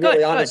 I mean, it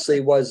really honestly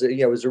was,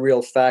 it was a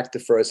real factor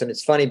for us. And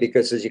it's funny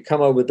because as you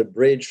come over the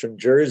bridge from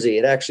Jersey,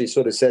 it actually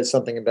sort of says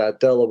something about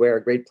Delaware,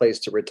 a great place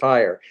to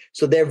retire.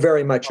 So they're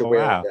very much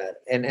aware of that.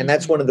 And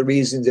that's one of the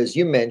reasons, as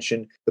you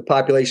mentioned, the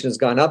population has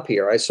gone up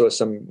here. I saw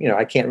some,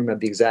 I can't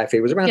remember the exact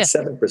figure. It was around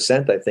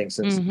 7%, I think,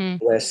 since the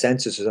last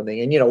census or something.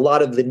 And, a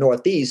lot of the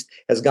Northeast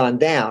has gone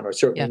down, or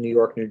certainly New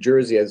York, New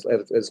Jersey has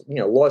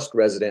lost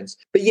residents.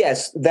 But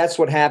yes, that's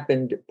what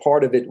happened.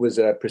 Part of it was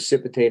a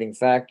precipitating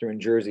factor in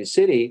Jersey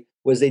City.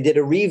 Was they did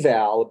a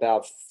reval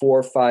about 4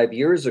 or 5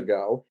 years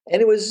ago.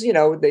 And it was,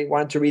 they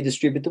wanted to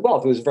redistribute the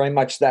wealth. It was very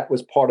much that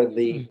was part of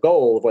the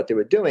goal of what they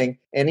were doing.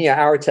 And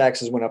our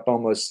taxes went up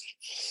almost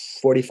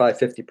 45,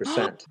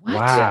 50%.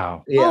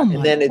 Wow. Yeah.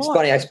 And then it's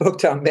funny. I spoke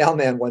to a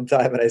mailman one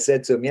time and I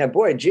said to him,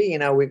 we're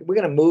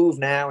going to move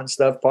now and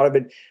stuff. Part of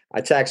it,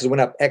 our taxes went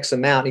up X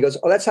amount. And he goes,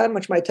 that's how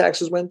much my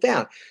taxes went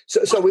down.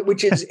 So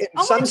which is in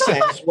some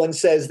sense, one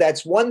says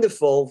that's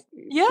wonderful.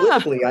 Yeah.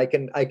 Politically, I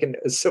can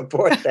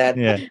support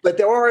that. But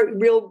there are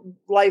real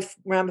life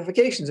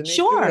ramifications. And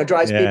it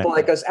drives people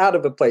like us out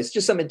of a place.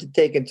 Just something to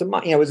take into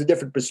mind. It was a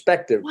different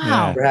perspective.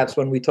 Wow. Perhaps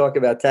when we talk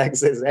about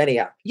taxes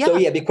anyhow. Yeah.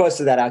 So because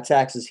of that, our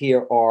taxes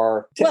here are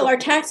well, our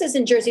taxes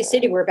in Jersey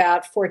City were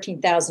about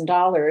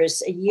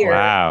 $14,000 a year.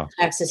 Wow.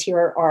 Taxes here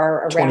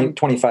are around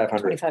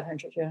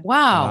 $2,500. Yeah.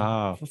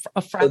 Wow.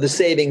 So the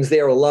savings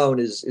there alone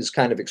is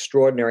kind of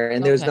extraordinary,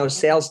 and there's no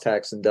sales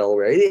tax in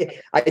Delaware.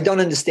 I don't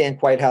understand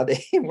quite how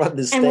they run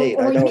the state.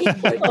 And we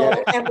meet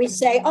people and we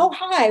say, "Oh,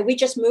 hi, we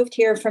just moved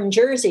here from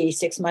Jersey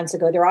 6 months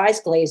ago." Their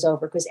eyes glaze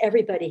over because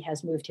everybody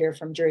has moved here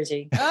from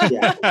Jersey.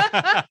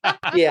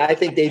 Yeah, I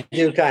think they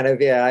do kind of.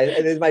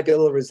 There might be a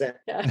little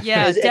resentment.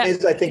 Yeah,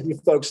 as I think you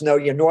folks know,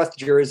 North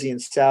Jersey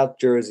and South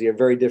Jersey are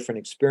very different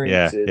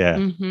experiences. Yeah.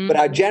 Mm-hmm. But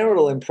our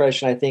general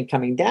impression, I think,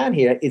 coming down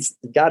here, it's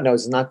God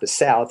knows, it's not the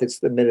South, it's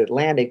the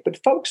Mid-Atlantic.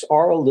 But folks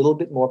are a little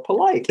bit more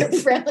polite.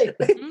 Friendly.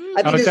 I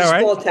think there's a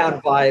small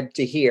town vibe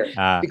to here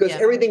because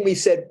everything we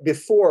said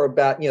before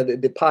about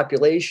the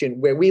population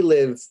where we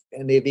live,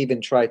 and they've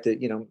even tried to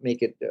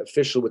make it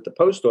official with the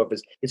post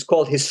office. It's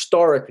called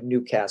historic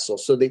Newcastle.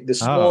 So the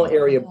small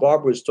area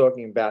Barbara was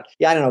talking about,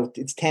 I don't know,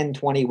 it's 10,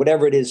 20,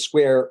 whatever it is,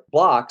 square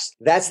blocks.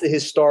 That's the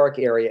historic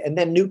area. And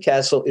then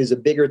Newcastle is a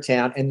bigger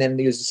town. And then,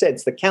 as I said,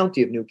 it's the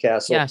county of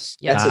Newcastle. Yes.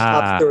 That's the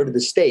top third of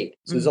the state.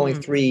 So there's only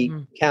 3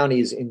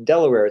 counties in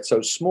Delaware. It's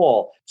so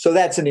small. So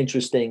that's an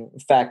interesting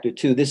factor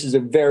too. This is a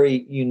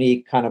very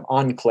unique kind of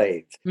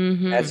enclave.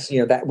 That's,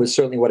 that was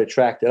certainly what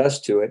attracted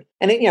us to it.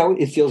 And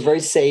it feels very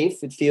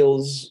safe. It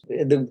feels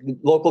the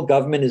local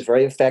government is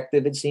very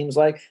effective. It seems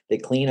like they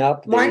clean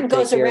up. Martin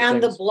goes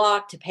around the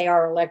block to pay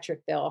our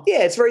electric bill.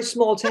 Yeah, it's a very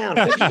small town.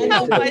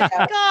 Oh my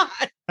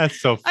God. That's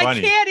so I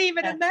funny. can't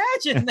even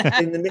imagine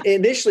that. And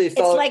initially, it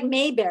It's felt like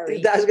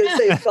Mayberry. I was going to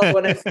say, it felt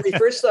when we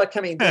first started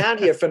coming down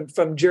here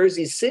from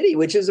Jersey City,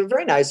 which is a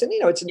very nice, and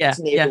it's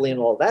neighborly and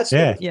all that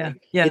sort of thing.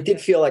 Yeah. It did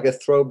feel like a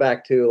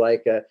throwback to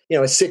like a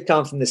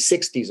sitcom from the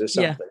 '60s or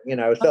something.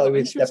 It felt like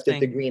we stepped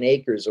into Green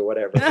Acres or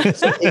whatever.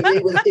 So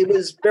it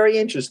was very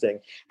interesting.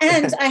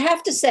 And I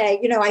have to say,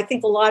 I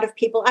think a lot of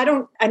people, I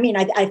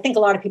think a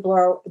lot of people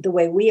are the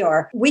way we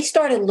are. We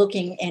started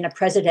looking in a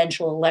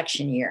presidential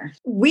election year.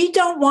 We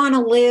don't want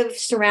to live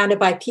surrounded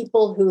by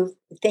people who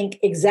think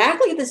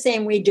exactly the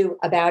same we do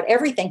about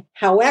everything.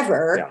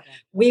 However,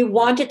 we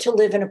wanted to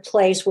live in a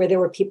place where there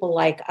were people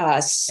like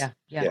us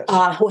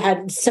who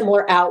had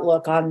similar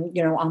outlook on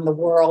the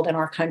world and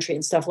our country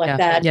and stuff like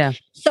that. Yeah.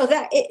 So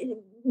that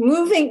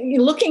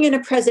looking in a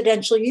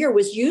presidential year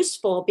was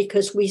useful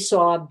because we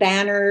saw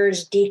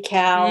banners,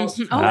 decals.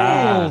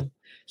 Mm-hmm.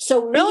 So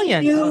we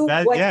knew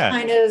what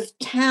kind of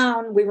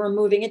town we were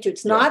moving into.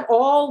 It's not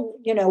all,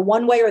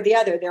 one way or the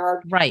other. There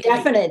are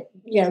definite,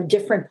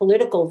 different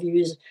political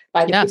views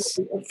by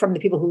from the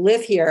people who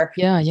live here.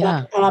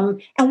 Yeah. But,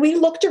 and we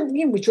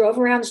we drove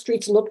around the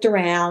streets, looked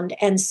around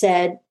and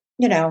said,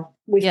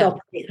 we felt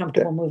pretty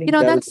comfortable moving.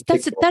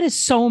 That is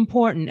so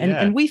important.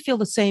 And we feel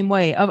the same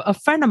way. A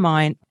friend of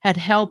mine had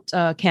helped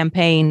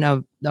campaign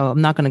of,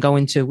 I'm not going to go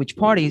into which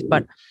parties,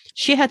 but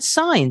she had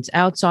signs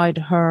outside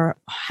her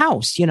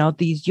house,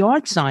 these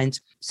yard signs.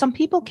 Some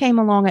people came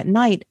along at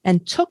night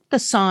and took the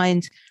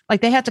signs,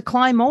 like they had to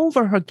climb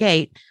over her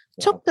gate,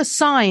 took the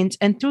signs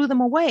and threw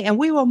them away. And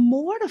we were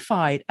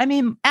mortified. I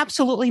mean,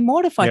 absolutely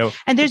mortified.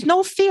 And there's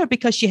no fear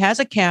because she has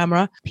a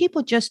camera.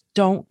 People just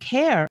don't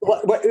care.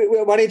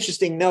 One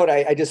interesting note,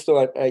 I just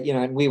thought,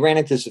 and we ran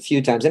into this a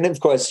few times. And of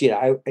course,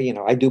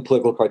 I do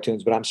political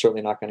cartoons, but I'm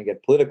certainly not going to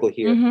get political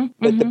here.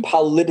 But the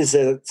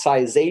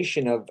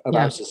politicization of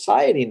our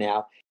society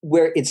now,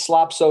 where it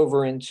slops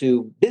over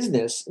into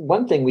business.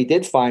 One thing we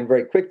did find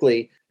very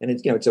quickly, and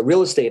it's a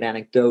real estate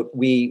anecdote.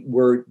 We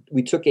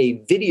took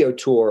a video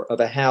tour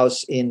of a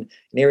house in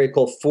an area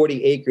called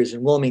 40 Acres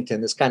in Wilmington,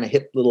 this kind of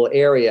hip little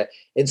area.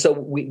 And so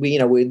we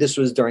this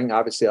was during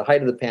obviously the height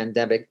of the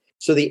pandemic.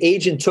 So the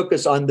agent took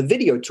us on the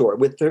video tour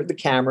with the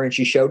camera, and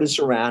she showed us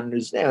around.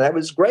 And that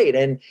was great.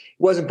 And it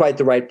wasn't quite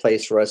the right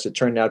place for us. It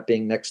turned out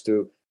being next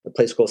to a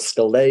place called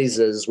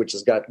Scalese's, which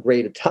has got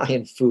great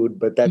Italian food,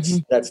 but that's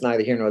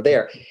neither here nor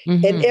there.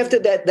 And after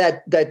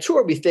that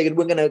tour, we figured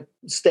we're going to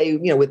stay,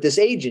 with this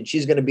agent.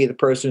 She's going to be the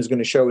person who's going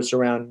to show us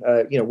around,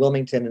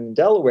 Wilmington and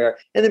Delaware.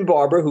 And then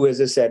Barbara, who, as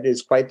I said,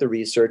 is quite the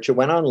researcher,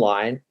 went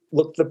online,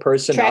 looked the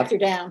person up, tracked her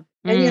down.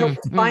 And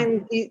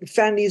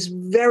found these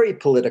very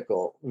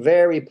political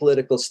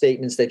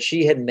statements that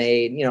she had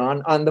made,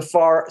 on the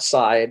far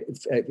side,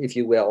 if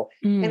you will.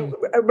 And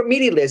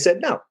immediately I said,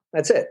 no,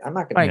 that's it. I'm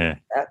not going to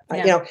do that.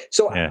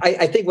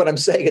 I think what I'm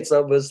saying, it's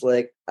almost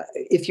like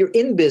if you're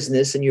in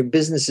business and your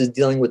business is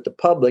dealing with the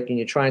public and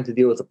you're trying to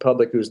deal with the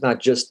public who's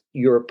not just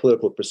your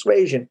political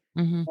persuasion,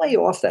 lay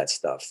off that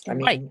stuff. I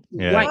mean,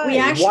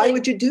 why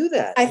would you do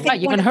that? I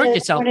think you're going to hurt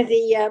yourself. One of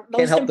the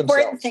most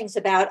important things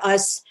about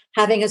us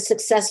having a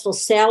successful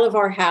sale of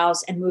our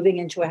house and moving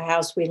into a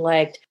house we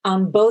liked,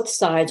 on both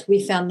sides,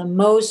 we found the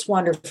most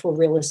wonderful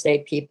real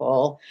estate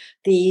people.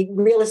 The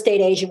real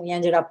estate agent we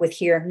ended up with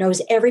here knows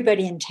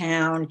everybody in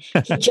town.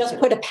 He just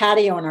put a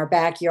patio in our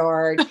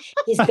backyard.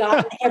 He's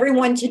got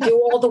everyone to do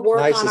all the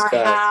work on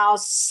our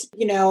house.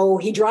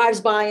 He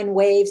drives by and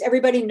waves.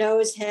 Everybody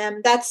knows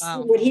him. That's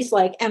what he's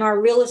like. And our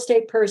real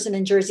estate person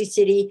in Jersey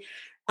City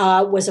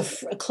was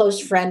a close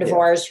friend of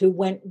ours who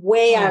went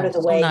way out of the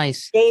way,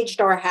 staged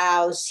our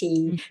house.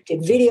 He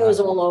did videos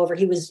all over.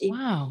 He was,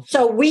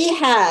 so we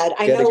had,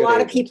 I know a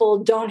lot of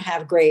people don't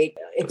have great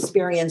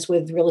experience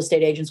with real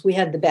estate agents. We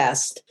had the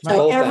best.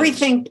 So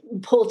everything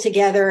pulled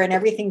together and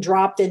everything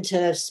dropped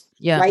into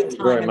right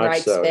time and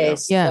right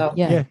space.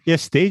 Yeah.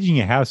 Staging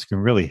a house can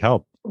really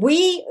help.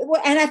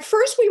 And at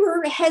first we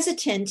were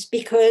hesitant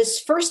because,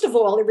 first of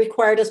all, it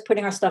required us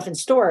putting our stuff in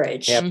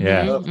storage. And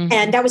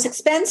that was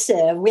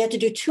expensive. We had to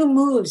do 2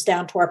 moves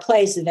down to our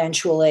place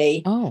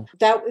eventually.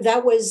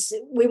 That was,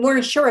 we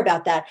weren't sure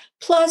about that.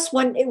 Plus,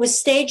 when it was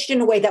staged in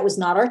a way that was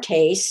not our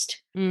taste.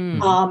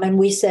 And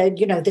we said,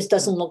 this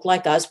doesn't look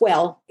like us.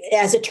 Well,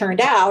 as it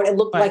turned out, it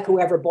looked like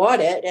whoever bought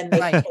it, and they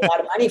paid a lot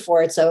of money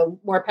for it. So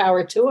more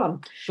power to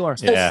them. Sure.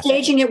 So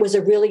staging it was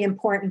a really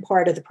important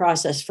part of the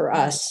process for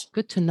us.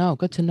 Good to know.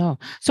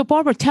 So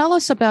Barbara, tell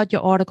us about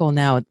your article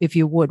now, if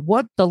you would.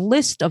 What the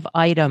list of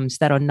items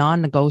that are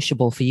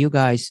non-negotiable for you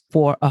guys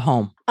for a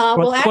home?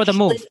 For the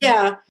move.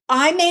 Yeah.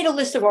 I made a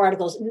list of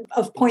articles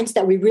of points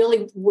that we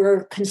really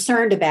were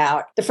concerned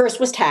about. The first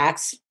was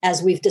tax,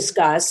 as we've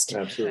discussed,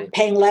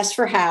 paying less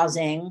for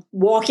housing,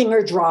 walking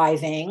or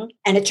driving.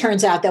 And it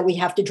turns out that we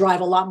have to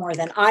drive a lot more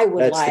than I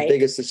would like. That's the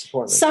biggest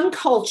disappointment. Some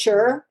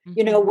culture,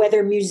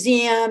 whether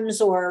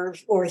museums or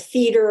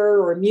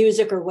theater or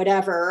music or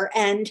whatever.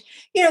 And,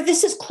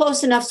 this is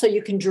close enough so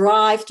you can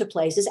drive to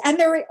places. And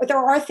there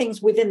are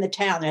things within the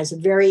town that has a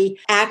very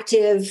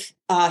active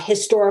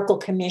historical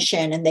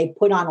commission, and they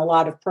put on a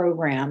lot of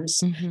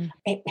programs.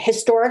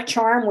 Historic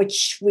charm,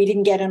 which we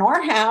didn't get in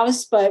our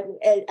house, but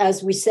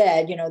as we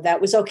said,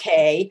 that was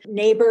okay.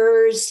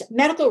 Neighbors,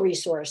 medical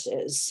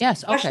resources.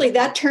 Yes. Okay. Actually,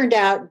 that turned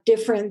out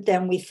different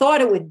than we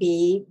thought it would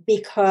be,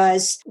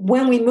 because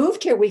when we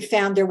moved here, we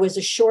found there was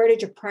a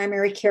shortage of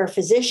primary care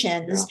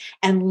physicians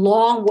and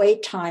long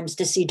wait times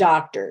to see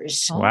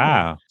doctors.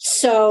 Wow.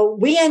 So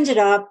we ended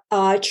up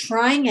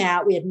trying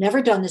out, we had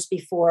never done this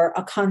before,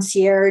 a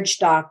concierge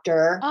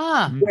doctor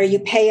where you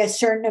pay a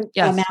certain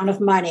amount of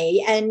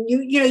money, and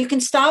you can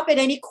stop at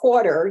any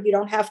quarter. You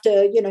don't have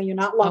to, you're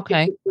not locked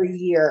in for a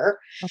year.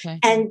 Okay.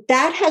 And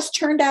that has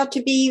turned out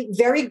to be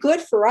very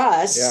good for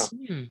us.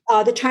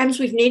 Yeah. The times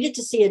we've needed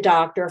to see a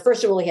doctor,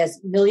 first of all, he has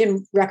a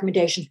million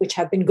recommendations, which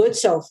have been good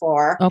so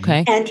far.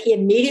 Okay. And he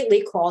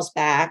immediately calls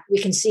back. We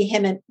can see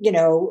him,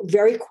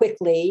 very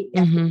quickly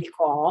after we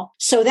call.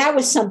 So that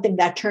was something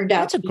that turned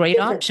out to be a great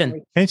option.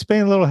 Can you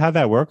explain a little how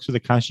that works with a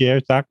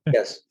concierge doctor?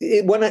 Yes.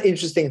 One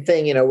interesting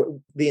thing,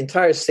 the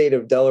entire state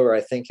of Delaware,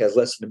 I think, has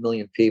less than 1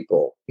 million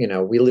people.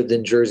 We lived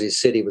in Jersey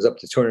City, it was up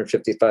to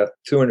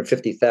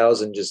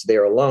 250,000 just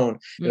there alone.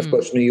 And of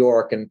course, New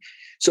York. And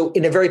so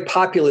in a very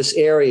populous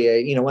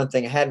area, one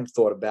thing I hadn't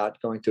thought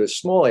about going to a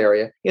small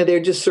area, there are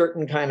just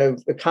certain kind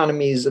of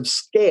economies of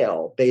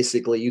scale.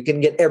 Basically, you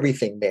can get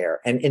everything there.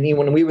 And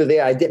when we were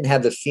there, I didn't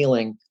have the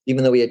feeling,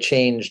 even though we had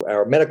changed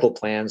our medical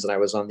plans and I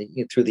was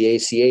through the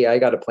ACA, I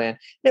got a plan.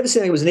 Never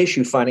seemed like it was an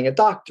issue finding a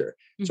doctor.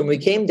 So when we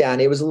came down,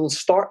 it was a little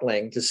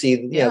startling to see,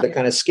 the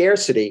kind of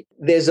scarcity.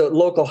 There's a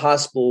local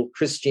hospital,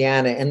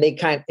 Christiana, and they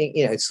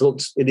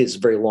it is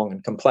very long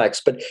and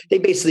complex, but they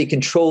basically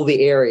control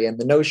the area. And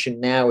the notion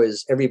now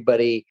is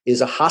everybody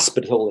is a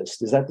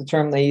hospitalist. Is that the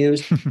term they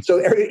use?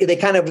 So they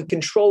kind of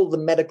control the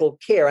medical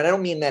care. And I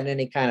don't mean that in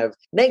any kind of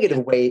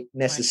negative way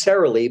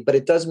necessarily, but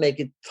it does make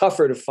it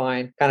tougher to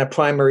find kind of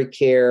primary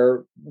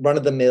care,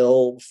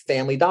 run-of-the-mill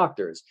family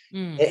doctors.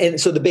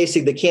 And so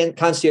the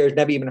concierge,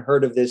 never even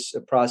heard of this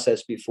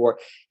process before.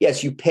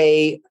 Yes, you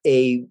pay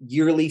a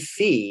yearly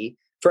fee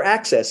for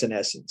access, in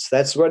essence.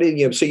 That's what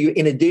so you,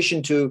 in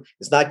addition to,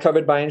 it's not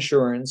covered by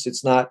insurance,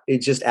 it's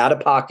just out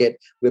of pocket.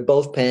 We're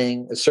both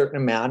paying a certain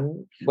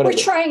amount. We're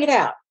trying it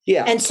out.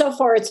 Yeah. And so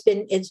far it's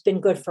been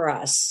good for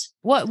us.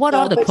 What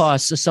are the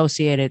costs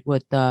associated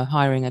with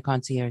hiring a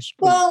concierge?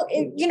 Well,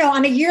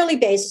 on a yearly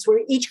basis,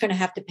 we're each going to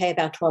have to pay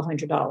about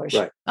 $1,200.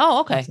 Right.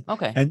 Oh, okay.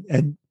 Okay.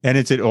 And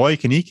is it all you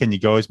can eat? Can you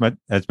go as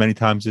many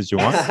times as you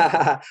want?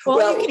 All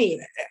you can eat.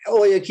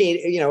 All you can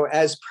eat,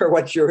 as per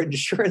what your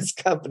insurance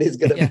company is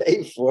going to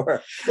pay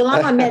for. Well,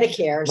 I'm on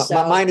Medicare,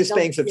 so mine is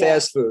paying for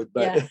fast food,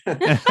 but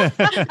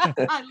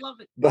I love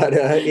it. But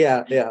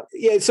yeah.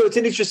 So it's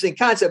an interesting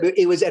concept.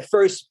 It was at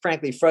first,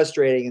 frankly,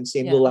 frustrating and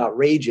seemed a little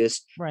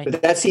outrageous. Right.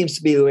 But that seems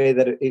to be the way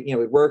that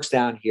it works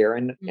down here,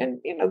 and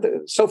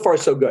so far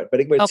so good.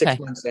 But we're 6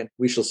 months in,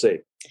 we shall see.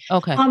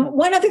 Okay.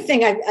 One other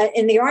thing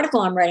in the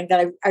article I'm writing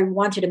that I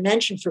wanted to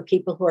mention for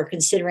people who are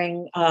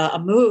considering a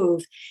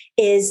move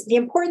is the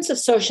importance of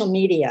social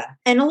media.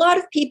 And a lot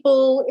of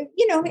people,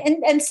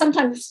 and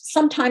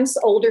sometimes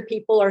older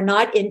people are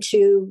not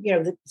into,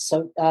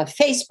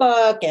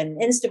 Facebook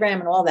and Instagram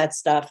and all that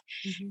stuff.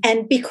 Mm-hmm.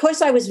 And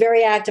because I was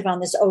very active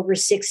on this over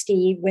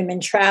 60 women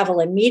travel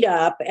and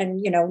meetup,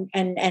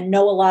 and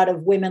know a lot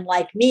of women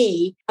like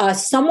me,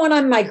 someone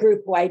on my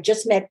group who I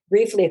just met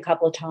briefly a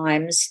couple of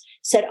times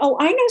said, "Oh,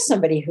 I know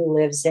somebody who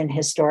lives in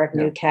historic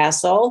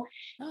Newcastle."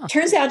 Oh.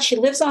 Turns out she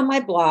lives on my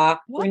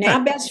block. What? We're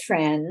now best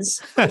friends.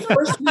 The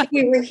first week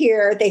we were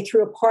here, they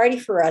threw a party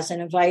for us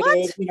and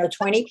invited,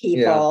 20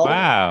 people. Yeah.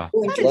 Wow.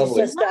 Who introduced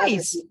us to other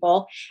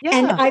people. Yeah.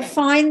 And I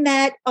find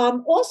that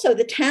also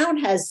the town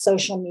has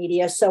social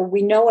media. So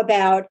we know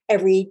about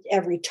every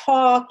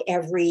talk,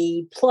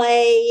 every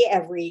play,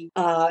 every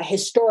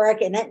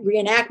historic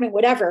reenactment,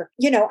 whatever.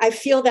 I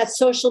feel that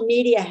social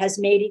media has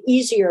made it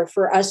easier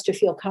for us to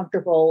feel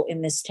comfortable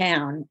in this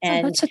town.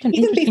 And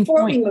even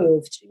before we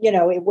moved,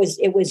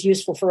 it was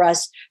useful for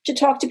us to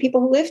talk to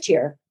people who lived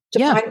here,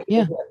 find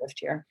people who lived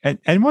here.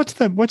 And what's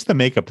the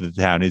makeup of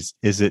the town? Is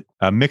it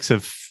a mix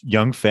of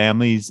young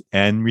families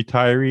and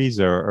retirees,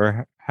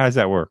 or how does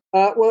that work?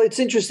 Well, it's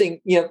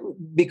interesting,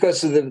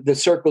 because of the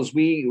circles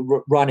we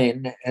run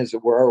in, as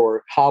it were,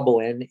 or hobble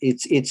in.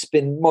 It's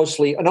been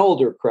mostly an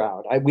older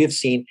crowd. We've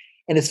seen.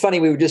 And it's funny,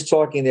 we were just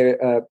talking there,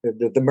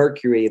 the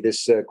Mercury,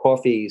 this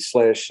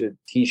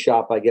coffee/tea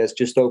shop, I guess,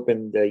 just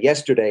opened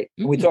yesterday.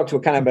 Mm-hmm. And we talked to a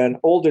kind of an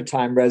older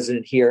time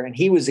resident here, and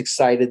he was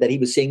excited that he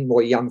was seeing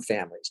more young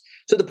families.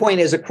 So the point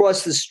is,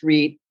 across the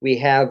street, we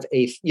have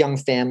a young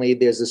family.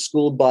 There's a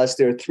school bus.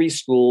 There are 3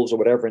 schools or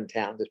whatever in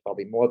town. There's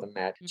probably more than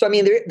that. So, I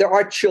mean, there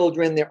are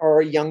children. There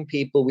are young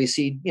people. We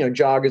see,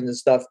 joggers and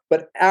stuff.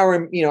 But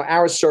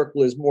our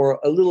circle is more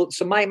a little.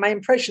 So my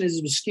impression is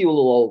it was skew a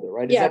little older,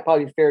 right? Is that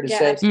probably fair to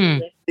say?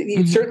 Absolutely.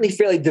 It's certainly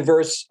fairly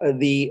diverse.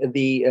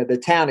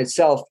 The town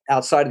itself,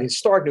 outside of the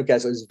historic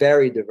Newcastle, is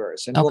very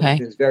diverse, and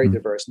Wilmington is very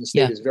diverse, and the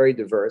state is very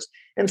diverse.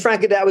 And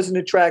frankly, that was an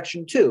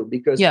attraction too,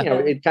 because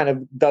it kind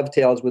of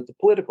dovetails with the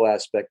political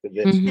aspect of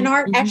this. And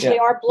our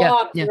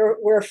block,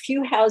 we're a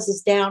few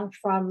houses down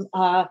from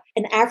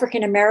an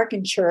African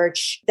American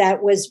church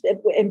that was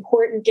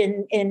important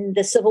in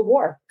the Civil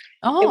War.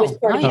 Oh, it was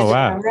part of the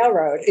Underground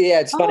Railroad. Yeah,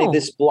 it's funny.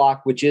 This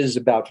block, which is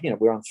about,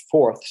 we're on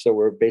 4th, so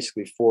we're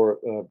basically 4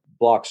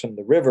 blocks from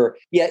the river.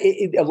 Yeah,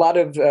 a lot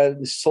of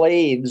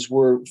slaves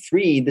were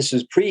freed. This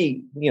is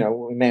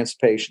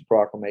Emancipation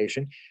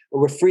Proclamation.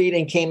 Were freed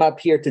and came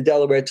up here to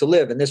Delaware to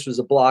live. And this was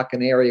a block,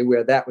 an area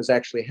where that was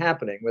actually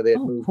happening, where they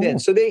had moved in.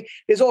 So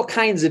there's all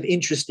kinds of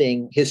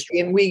interesting history.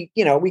 And we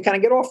kind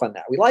of get off on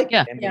that. We like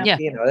it. And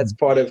that's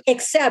part of.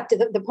 Except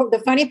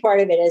the funny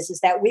part of it is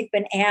that we've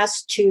been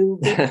asked to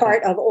be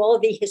part of all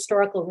of the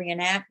historical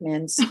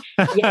reenactments.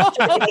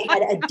 Yesterday they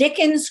had a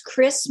Dickens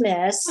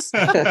Christmas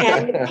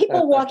and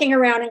people walking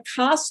around in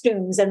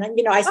costumes. And then,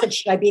 I said,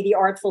 should I be the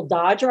Artful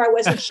Dodger? I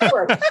wasn't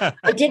sure.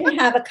 I didn't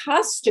have a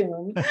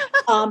costume,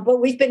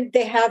 but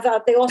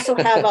they also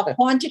have a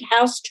haunted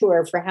house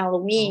tour for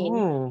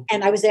Halloween.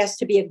 And I was asked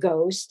to be a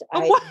ghost.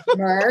 I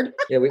demurred.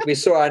 Yeah, we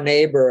saw our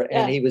neighbor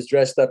and he was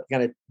dressed up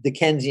kind of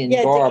Dickensian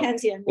garb.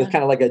 With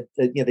kind of like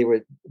they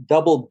were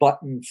double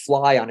button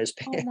fly on his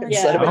pants.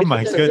 Oh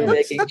my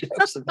goodness. Making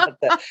jokes about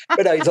that.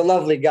 But no, he's a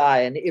lovely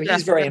guy and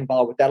he's very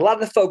involved with that. A lot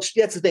of the folks,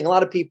 that's the thing, a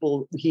lot of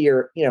people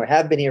here,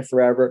 have been here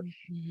forever.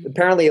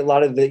 Apparently a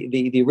lot of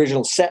the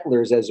original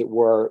settlers, as it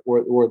were,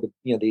 or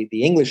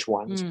the English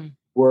ones,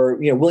 where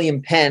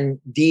William Penn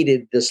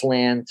deeded this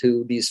land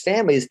to these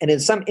families, and in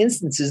some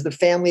instances the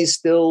families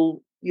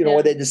still,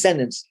 or their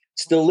descendants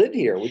still live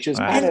here, which is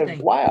kind of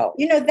wild.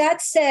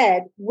 That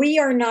said, we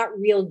are not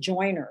real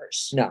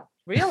joiners. No,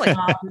 really.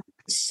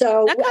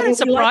 So that kind of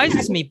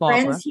surprises me,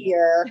 Barbara. Friends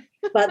here,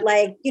 but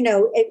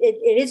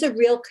it is a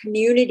real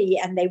community,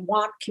 and they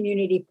want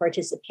community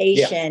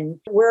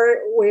participation. Yeah.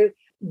 We're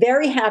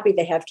very happy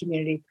they have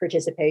community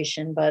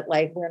participation, but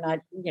we're not,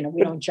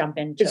 we don't jump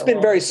into. It's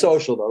been very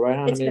social though,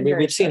 right?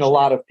 We've seen a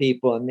lot of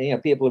people,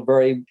 and people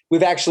are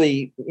we've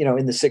actually,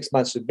 in the 6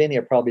 months we've been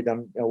here, probably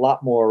done a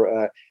lot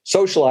more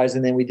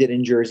socializing than we did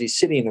in Jersey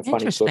City in a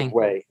funny sort of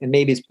way. And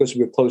maybe it's because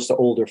we were close to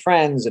older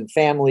friends and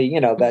family,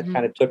 that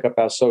kind of took up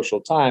our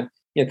social time.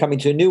 Coming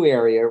to a new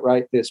area,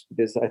 right?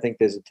 I think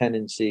there's a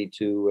tendency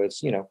to,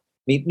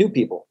 meet new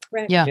people.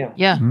 Right. Yeah.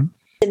 Mm-hmm.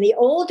 In the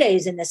old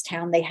days in this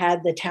town, they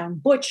had the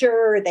town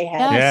butcher, they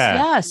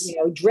had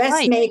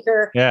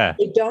dressmaker. Yeah.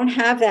 They don't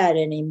have that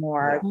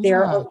anymore.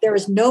 Yeah. There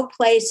is no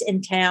place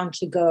in town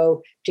to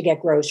go to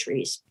get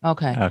groceries.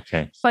 Okay.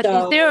 But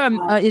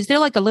is there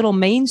like a little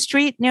main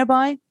street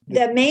nearby?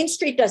 The main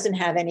street doesn't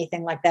have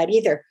anything like that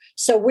either.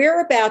 So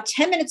we're about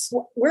 10 minutes.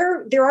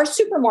 There are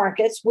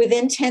supermarkets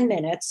within 10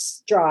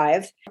 minutes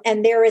drive.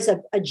 And there is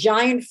a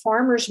giant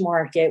farmer's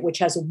market, which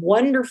has a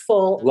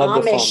wonderful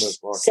Amish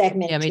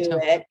segment to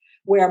it,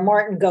 where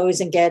Martin goes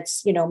and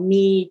gets,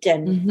 meat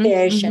and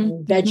fish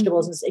and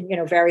vegetables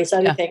and, various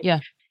other things. Yeah.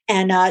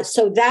 And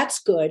so that's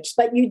good.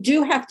 But you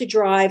do have to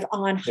drive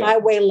on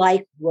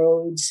highway-like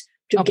roads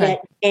to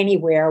get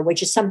anywhere,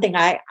 which is something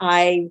I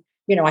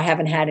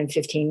haven't had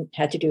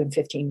to do in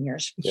 15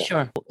 years. Yeah.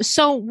 Sure.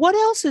 So what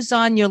else is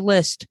on your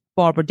list,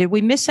 Barbara? Did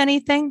we miss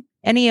anything?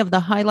 Any of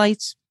the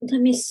highlights? Let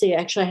me see.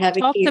 Actually, I have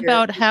it here. Talked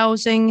about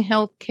housing,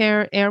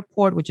 healthcare,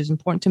 airport, which is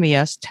important to me.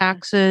 Yes.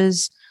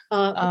 Taxes.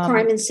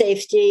 Crime and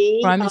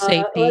safety.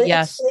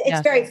 Yes.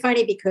 It's very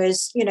funny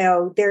because,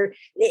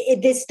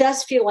 this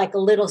does feel like a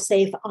little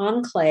safe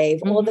enclave,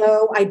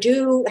 although I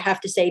do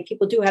have to say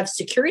people do have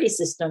security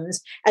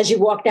systems. As you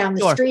walk down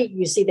the street,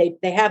 you see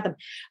they have them.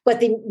 But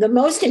the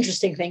most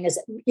interesting thing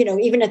is,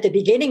 even at the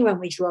beginning when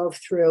we drove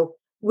through,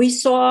 we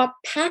saw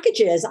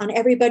packages on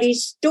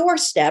everybody's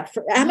doorstep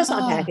for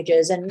Amazon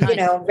packages and,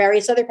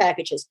 various other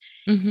packages.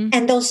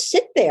 And they'll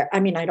sit there. I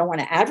mean, I don't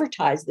want to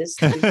advertise this.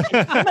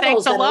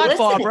 Thanks a lot,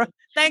 Barbara.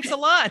 Thanks a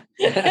lot.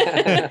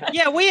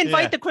 Yeah, we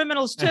invite the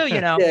criminals too,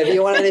 Yeah, if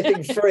you want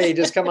anything free,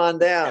 just come on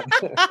down.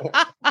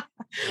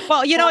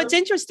 Well, it's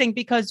interesting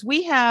because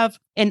we have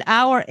in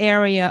our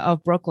area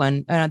of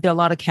Brooklyn, there are a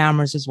lot of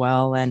cameras as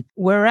well. And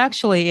we're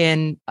actually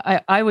in,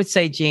 I would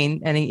say,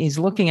 Gene, and he's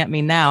looking at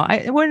me now,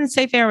 we're in a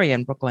safe area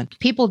in Brooklyn.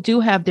 People do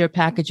have their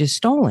packages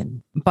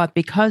stolen, but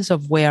because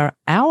of where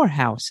our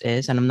house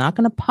is, and I'm not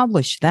going to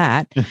publish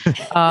that,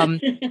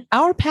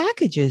 our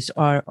packages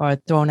are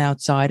thrown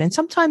outside. And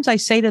sometimes I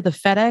say to the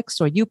FedEx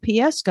or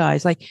UPS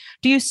guys,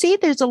 do you see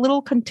there's a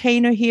little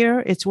container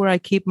here? It's where I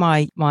keep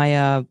my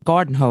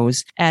garden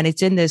hose, and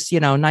it's in this,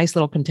 nice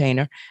little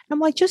container. I'm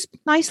like, just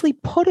nicely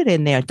put it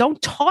in there.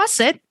 Don't toss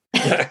it.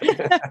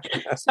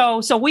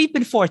 So we've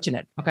been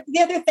fortunate. Okay.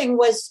 The other thing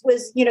was,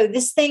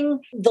 this thing,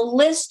 the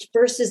list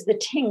versus the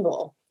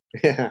tingle.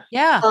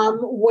 Yeah.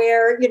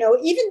 Where,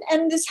 even,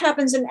 and this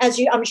happens, and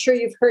I'm sure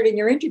you've heard in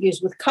your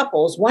interviews with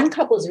couples, one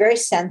couple is very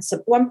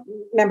sensible. One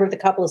member of the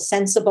couple is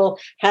sensible,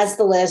 has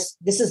the list.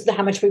 This is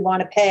how much we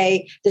want to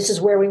pay. This is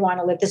where we want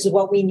to live. This is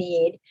what we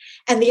need.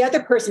 And the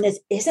other person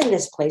isn't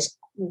this place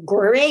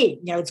great.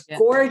 It's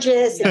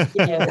gorgeous. And,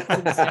 it's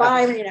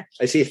inspiring.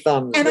 I see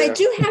thumbs. And there. I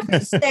do have to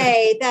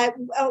say that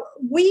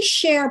we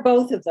share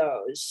both of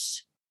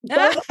those.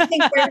 Both, I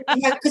think,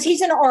 because he's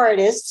an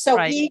artist, so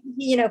right.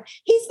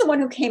 he's the one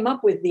who came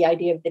up with the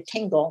idea of the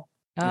tingle.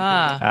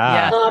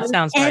 Yeah,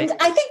 sounds right. And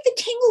I think the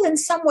tingle, in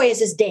some ways,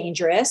 is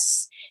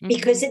dangerous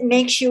because it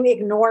makes you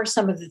ignore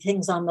some of the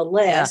things on the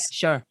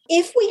list. Yeah, sure.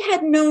 If we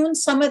had known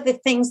some of the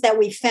things that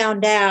we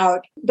found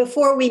out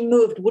before we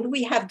moved, would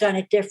we have done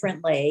it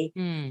differently?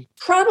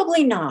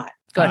 Probably not.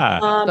 Good.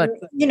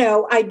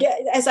 Good.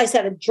 As I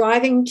said,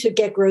 driving to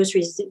get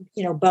groceries,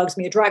 bugs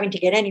me. Or driving to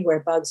get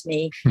anywhere bugs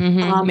me.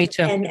 Me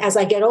too. And as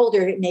I get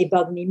older, it may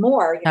bug me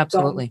more.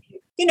 Absolutely.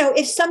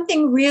 If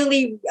something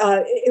really,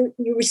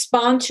 you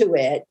respond to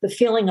it, the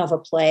feeling of a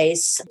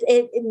place,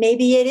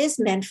 maybe it is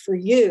meant for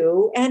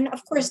you. And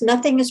of course,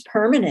 nothing is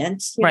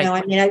permanent.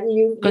 Right.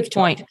 Good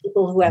point. To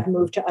people who have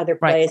moved to other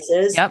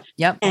places.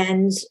 Yep.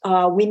 And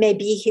we may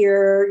be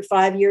here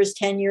 5 years,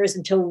 10 years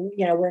until,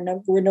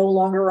 we're no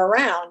longer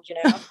around,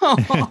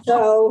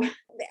 So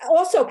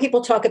also,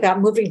 people talk about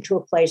moving to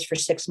a place for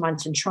 6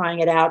 months and trying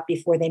it out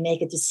before they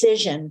make a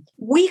decision.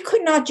 We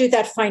could not do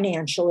that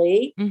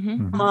financially.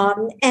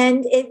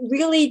 And it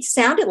really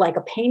sounded like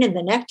a pain in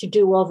the neck to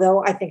do,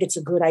 although I think it's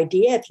a good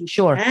idea if you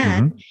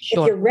can. If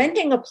you're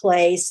renting a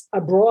place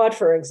abroad,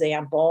 for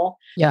example,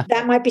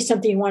 that might be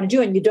something you want to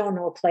do and you don't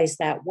know a place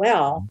that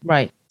well.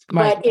 Right.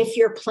 But if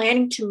you're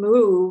planning to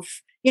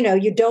move,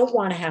 you don't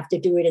want to have to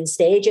do it in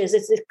stages.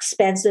 It's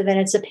expensive and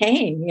it's a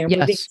pain.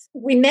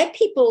 We met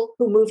people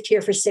who moved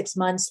here for 6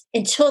 months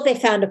until they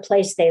found a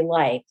place they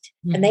liked,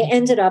 and they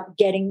ended up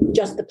getting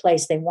just the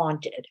place they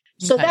wanted.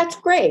 So that's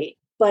great,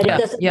 but it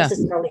doesn't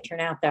necessarily turn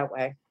out that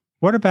way.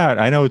 What about?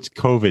 I know it's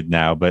COVID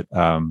now, but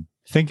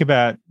think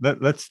about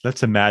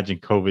let's imagine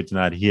COVID's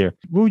not here.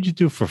 What would you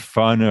do for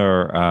fun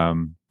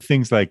or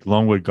things like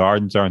Longwood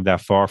Gardens aren't that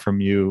far from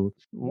you?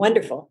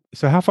 Wonderful.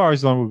 So how far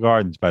is Longwood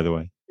Gardens, by the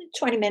way?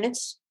 20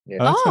 minutes. Yeah.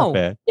 Oh, that's not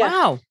bad.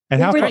 Wow.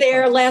 And we were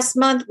there last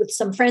month with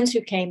some friends who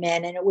came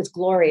in, and it was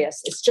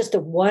glorious. It's just a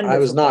wonderful I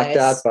was knocked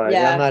out by it.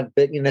 Yeah. I'm not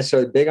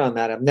necessarily big on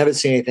that. I've never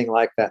seen anything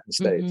like that in the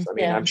States. I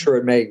mean, I'm sure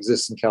it may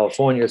exist in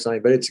California or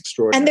something, but it's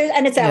extraordinary.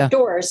 And it's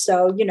outdoors.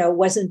 So, it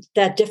wasn't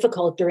that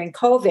difficult during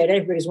COVID.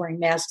 Everybody's wearing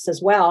masks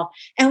as well.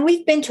 And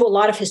we've been to a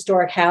lot of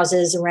historic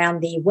houses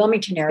around the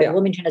Wilmington area. Yeah.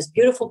 Wilmington has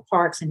beautiful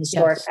parks and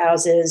historic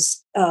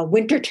houses.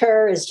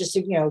 Winterthur is just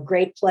a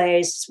great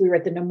place. We were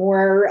at the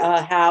Namur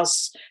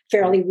House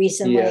fairly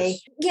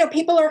recently.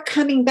 People are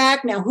coming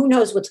back now. Who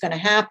knows what's going to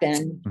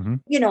happen?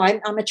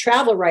 I'm a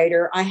travel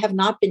writer. I have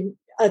not been,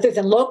 other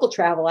than local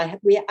travel, I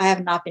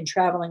have not been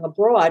traveling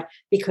abroad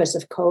because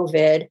of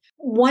COVID.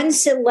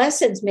 Once it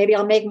lessens, maybe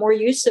I'll make more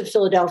use of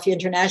Philadelphia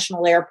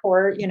International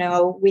Airport.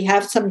 We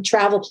have some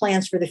travel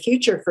plans for the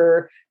future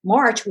for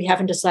March. We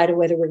haven't decided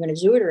whether we're going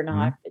to do it or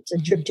not. It's a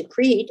trip to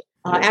Crete.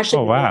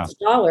 Actually,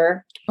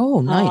 $1.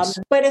 Oh, nice.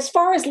 But as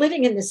far as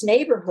living in this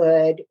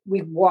neighborhood,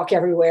 we walk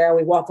everywhere.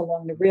 We walk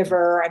along the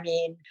river. I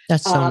mean,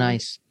 that's so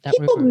nice.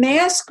 People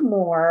mask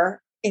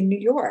more in New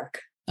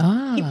York.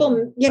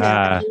 People, to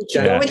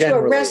go into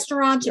a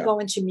restaurant, to go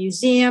into a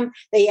museum,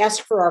 they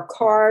ask for our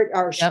card,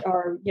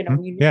 our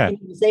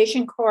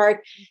immunization card.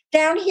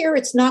 Down here,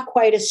 it's not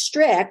quite as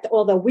strict,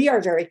 although we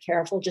are very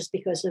careful just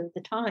because of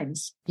the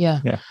times. Yeah.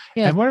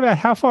 And what about,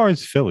 how far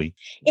is Philly?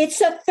 It's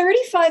a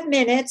 35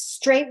 minutes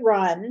straight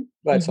run.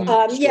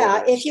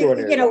 If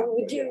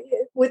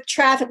you with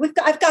traffic,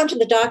 I've gone to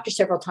the doctor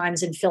several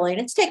times in Philly,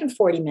 and it's taken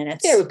 40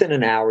 minutes. Yeah, within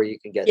an hour you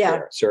can get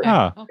there.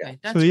 Certainly. Okay.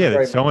 That's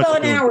there's so much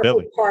an hour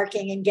for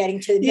parking and getting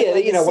to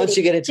once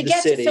you get into the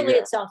city, to Philly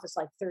itself is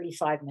like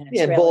 35 minutes.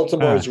 Yeah,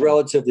 Baltimore is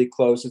relatively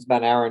close. It's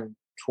about an hour and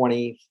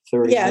 20,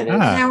 30 minutes.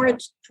 An hour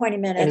and 20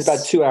 minutes. And it's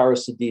about 2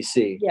 hours to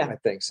DC, I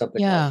think,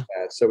 something like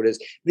that. So it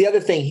is. The other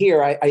thing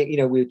here, we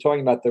were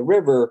talking about the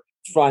river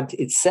front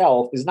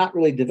itself is not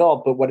really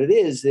developed, but what it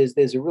is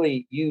there's a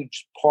really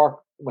huge park.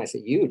 When I say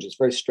huge, it's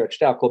very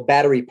stretched out, called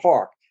Battery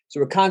Park. So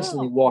we're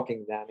constantly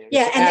walking down there.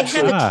 Yeah, and they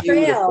have a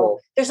trail. Beautiful.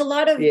 There's a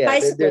lot of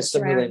bicyclists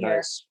around really here.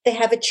 Nice. They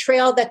have a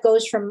trail that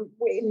goes from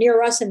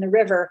near us in the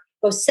river,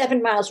 goes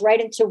 7 miles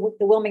right into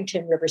the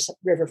Wilmington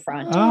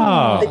riverfront.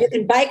 Oh. So you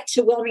can bike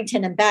to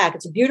Wilmington and back.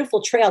 It's a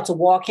beautiful trail. It's a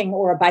walking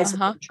or a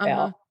bicycle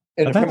trail.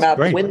 And from out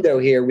the window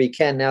here, we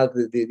can now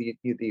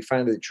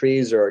finally the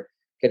trees are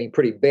getting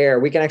pretty bare.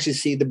 We can actually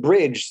see the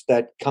bridge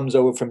that comes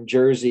over from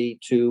Jersey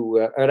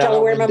to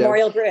Delaware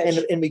Memorial Bridge.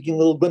 And we get a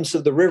little glimpse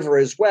of the river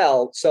as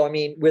well. So, I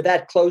mean, we're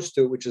that close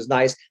to it, which is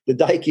nice. The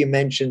dike you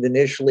mentioned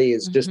initially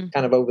is just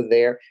kind of over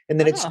there, and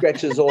then it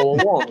stretches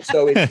all along.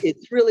 So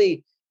it's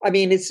really, I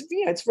mean, it's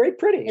very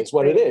pretty. It's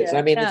what it is.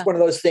 I mean, it's one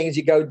of those things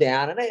you go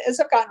down, and as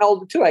I've gotten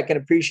older too, I can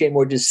appreciate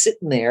more just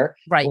sitting there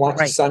and watch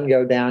the sun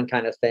go down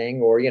kind of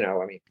thing. Or,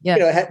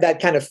 that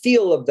kind of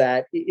feel of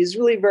that is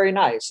really very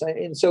nice.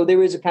 And so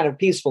there is a kind of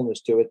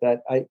peacefulness to it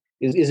that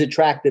is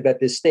attractive at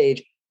this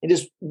stage. And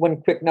just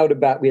one quick note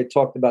we had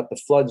talked about the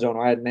flood zone,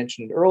 or I had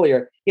mentioned it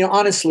earlier.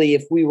 Honestly,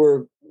 if we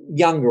were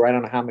younger, I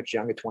don't know how much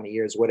younger, 20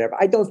 years, whatever,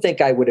 I don't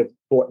think I would have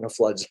bought in a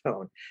flood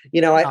zone.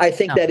 I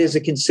think that is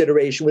a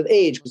consideration with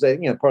age, because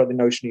part of the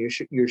notion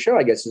of your show,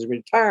 I guess, is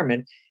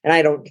retirement. And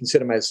I don't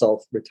consider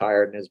myself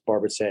retired. And as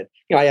Barbara said,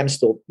 I am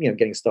still,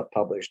 getting stuff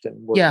published and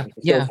working and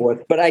so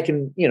forth. But I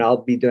can, I'll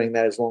be doing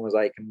that as long as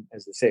I can,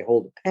 as they say,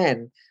 hold a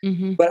pen.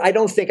 Mm-hmm. But I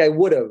don't think I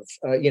would have,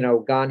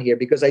 gone here,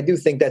 because I do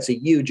think that's a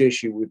huge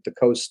issue with the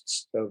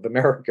coasts of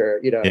America,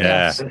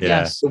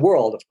 Yes. the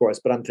world, of course.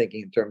 But I'm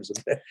thinking in terms of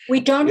we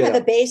don't have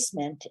a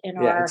basement in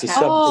our house.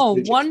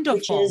 Oh,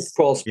 wonderful!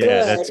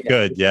 That's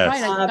good. Yes,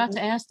 right. I forgot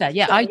to ask that.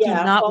 I do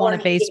not want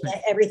a basement.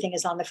 Everything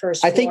is on the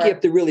first floor. I think you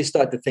have to really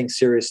start to think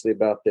seriously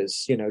about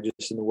this,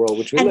 just in the world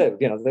which we live.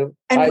 The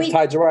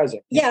tides are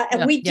rising. Yeah,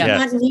 and we do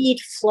not need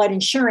flood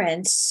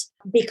insurance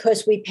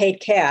because we paid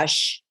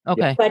cash.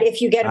 Okay. But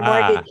if you get a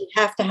mortgage, you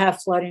have to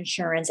have flood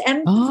insurance.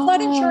 And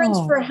flood insurance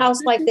for a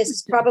house like this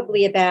is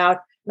probably about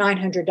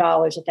 $900,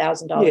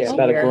 $1,000. Yeah,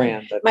 about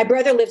 $1,000. My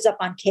brother lives up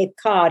on Cape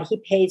Cod.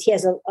 He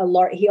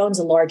owns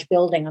a large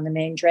building on the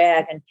main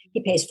drag, and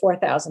he pays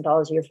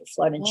 $4,000 a year for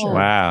flood insurance.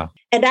 Wow.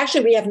 And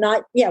actually, we have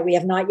not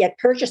yet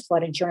purchased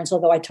flood insurance,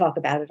 although I talk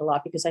about it a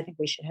lot because I think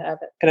we should have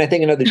it. And I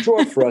think another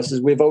draw for us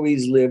is we've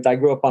always lived. I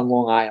grew up on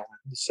Long Island,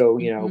 so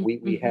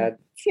we had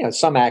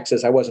some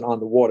access. I wasn't on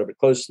the water, but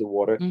close to the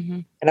water. Mm-hmm.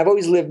 And I've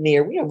always lived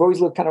near. I've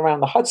always lived kind of around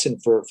the Hudson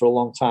for a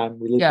long time.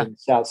 We lived in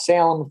South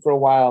Salem for a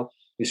while.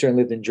 We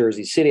certainly lived in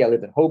Jersey City. I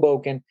lived in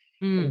Hoboken.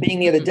 Being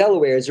near the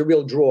Delaware is a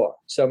real draw.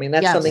 So, I mean,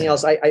 that's something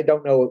else. I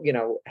don't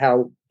know,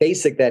 how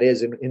basic that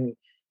is. And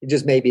it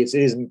just maybe it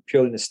isn't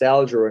purely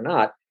nostalgia or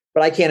not.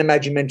 But I can't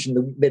imagine, you mentioned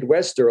the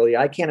Midwest earlier.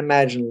 I can't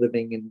imagine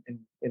living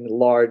in a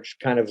large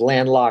kind of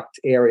landlocked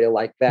area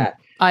like that.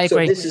 I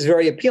agree. So this is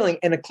very appealing.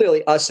 And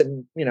clearly us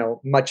and,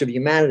 much of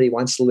humanity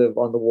wants to live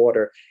on the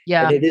water.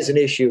 Yeah. And it is an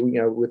issue,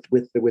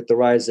 with the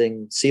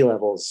rising sea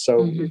levels.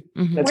 So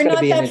that's going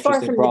to be an interesting problem. We're not that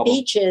far from the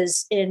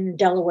beaches in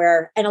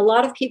Delaware. And a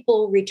lot of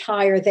people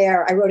retire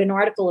there. I wrote an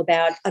article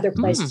about other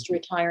places to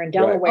retire in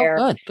Delaware.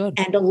 Right. Oh, good.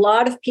 And a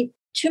lot of people,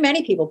 too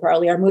many people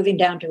probably, are moving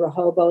down to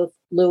Rehoboth,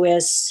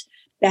 Lewis,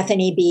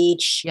 Bethany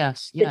Beach.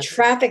 Yes. The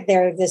traffic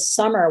there this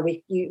summer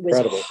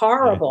was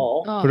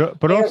horrible. But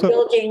They're also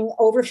building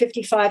over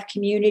 55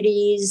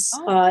 communities,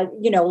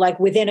 like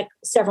within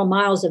several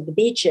miles of the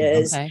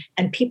beaches,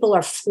 and people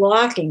are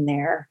flocking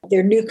there.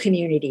 They're new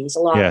communities, a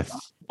lot of them.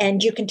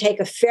 And you can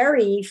take a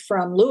ferry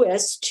from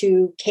Lewis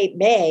to Cape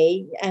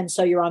May, and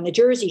so you're on the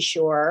Jersey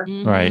Shore.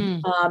 Right.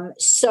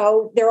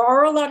 So there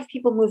are a lot of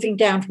people moving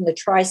down from the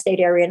tri-state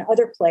area and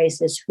other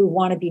places who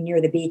want to be near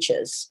the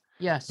beaches.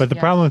 Yes. But the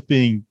problem with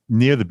being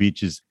near the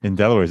beaches in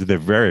Delaware is that they're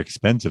very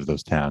expensive,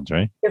 those towns,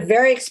 right? They're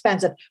very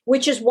expensive,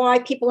 which is why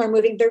people are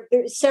moving. They're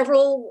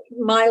several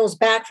miles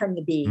back from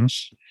the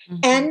beach. Mm-hmm.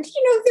 And,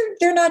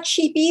 they're not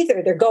cheap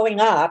either. They're going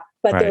up,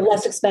 but they're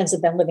less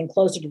expensive than living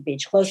closer to the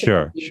beach. Closer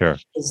to the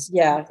beach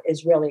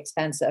is really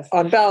expensive.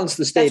 On balance,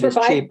 the state is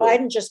cheaper.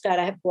 Biden just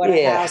bought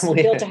a house and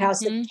built a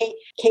house at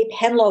Cape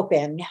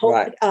Henlopen.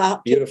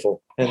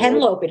 Beautiful.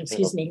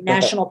 Henlopen,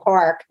 National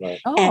Park,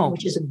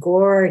 which is a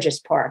gorgeous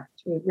park.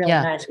 It's really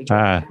nice.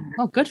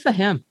 Good for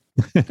him.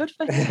 Good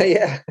for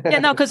him.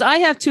 Because I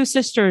have two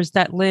sisters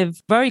that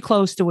live very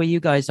close to where you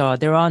guys are.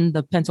 They're on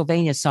the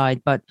Pennsylvania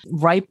side, but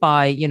right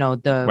by,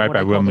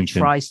 by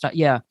Wilmington.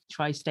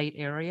 Tri-state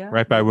area.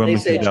 Right by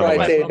Wilmington. They say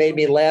tri-state. It made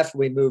me laugh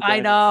when we moved. I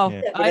know.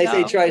 When they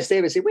say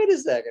tri-state, I say, wait a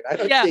second. I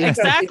don't see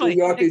exactly.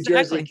 New York, New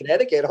Jersey,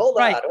 Connecticut. Hold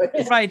on.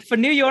 Right. For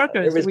New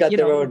Yorkers. Everybody's got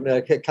their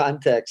own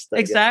context.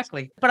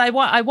 Exactly. But I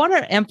want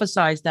to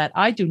emphasize that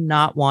I do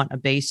not want a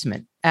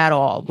basement at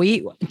all.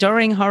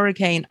 During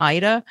Hurricane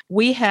Ida,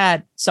 we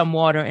had some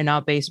water in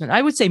our basement.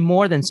 I would say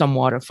more than some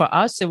water. For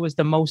us, it was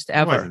the most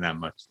ever. It wasn't that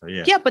much, though,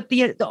 Yeah, but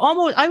the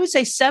almost, I would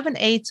say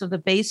 7/8 of the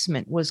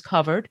basement was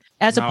covered,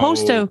 as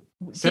opposed to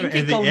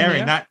in the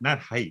area, not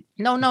height.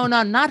 No,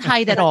 not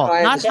height at all.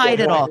 Not height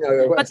at all.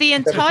 But the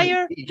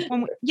entire,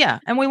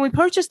 and when we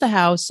purchased the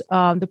house,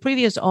 the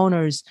previous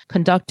owners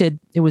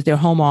it was their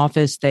home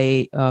office.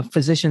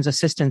 Physician's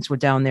assistants were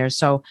down there.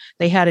 So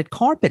they had it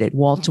carpeted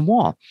wall to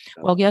wall.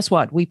 Well, guess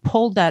what? We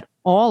pulled that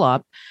all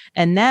up,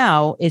 and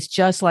now it's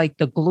just like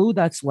the glue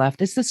that's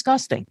left. It's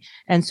disgusting.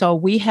 And so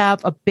we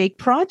have a big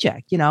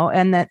project,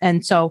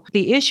 and so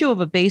the issue of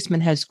a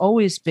basement has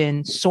always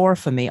been sore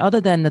for me,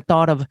 other than the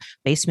thought of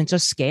basements are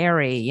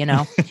scary,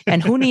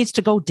 and who needs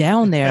to go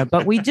down there?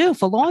 But we do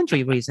for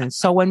laundry reasons.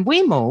 So when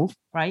we move,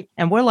 right,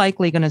 and we're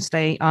likely going to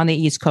stay on the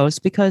East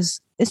Coast because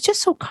it's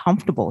just so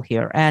comfortable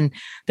here, and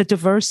the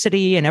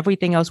diversity and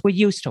everything else, we're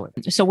used to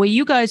it. So where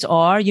you guys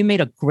are, you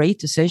made a great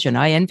decision.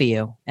 I envy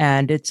you.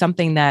 And it's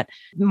something that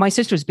my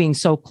sister's being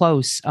so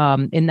close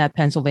in that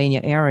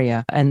Pennsylvania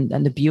area, and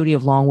the beauty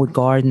of Longwood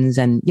Gardens.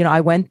 And,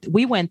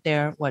 we went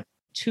there,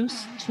 two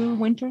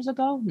winters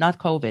ago, not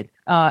COVID.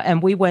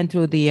 And we went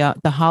through the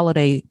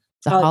holiday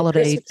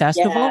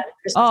festival.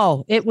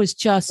 It was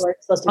just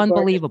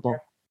unbelievable.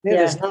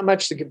 There's not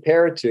much to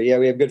compare it to.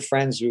 We have good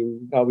friends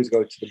who always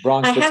go to the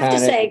Bronx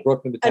Botanic,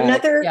 Brooklyn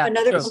Botanic.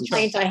 Another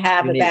complaint I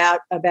have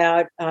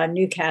about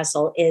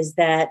Newcastle is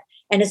that,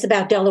 and it's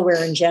about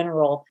Delaware in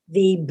general,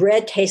 the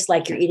bread tastes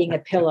like you're eating a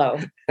pillow.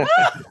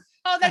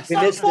 Oh, that's We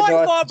so missed the fun,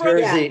 North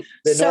Barbara. Jersey,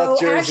 the So North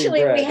Jersey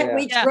actually, bread.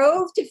 we Yeah.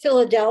 drove to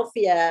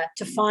Philadelphia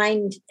to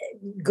find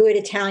good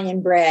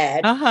Italian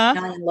bread, Uh-huh.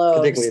 Italian loaves,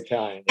 particularly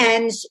Italian.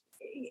 and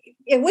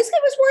it was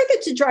worth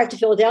it to drive to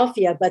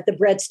Philadelphia, but the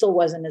bread still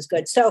wasn't as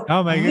good. So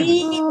Oh my goodness.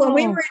 when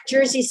we were in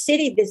Jersey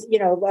City,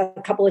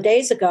 a couple of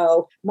days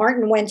ago,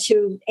 Martin went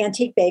to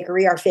Antique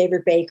Bakery, our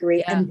favorite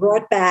bakery, and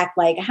brought back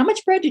how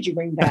much bread did you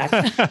bring back?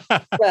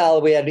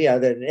 Well, we had the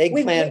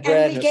eggplant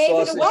bread we and gave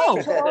it sausage.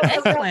 away to all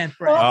Eggplant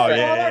bread. all Oh,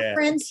 yeah, our yeah.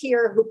 friends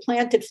here who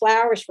planted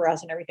flowers for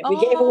us and everything. We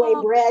gave away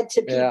bread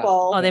to Yeah.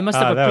 people. Oh, they must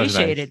have that was nice.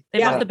 appreciated. They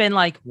Yeah. must have been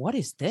like, "What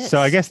is this?" So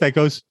I guess that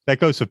goes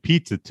for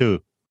pizza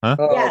too. Huh?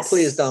 Oh, Yes.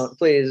 please don't.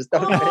 Please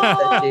don't.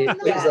 Oh, Please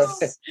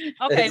yes.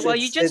 don't. Okay, well,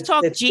 you just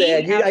talked it's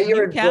Gene sad. out of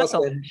You're in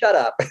Newcastle. Brooklyn. Shut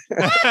up.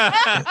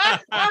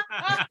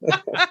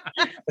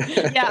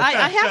 Yeah,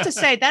 I have to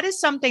say that is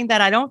something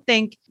that I don't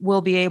think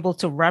we'll be able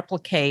to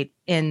replicate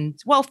in.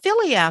 Well,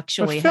 Philly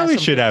actually. Well, Philly has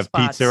some should good have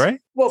spots. pizza, right?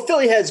 Well,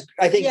 Philly has,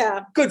 I think,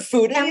 Yeah. good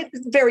food Yeah. and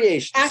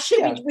variations. Actually,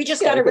 Yeah. we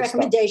just Yeah, got a good stuff.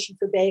 recommendation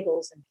for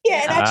bagels.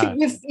 Yeah, and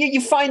actually,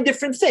 you find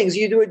different things.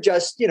 You do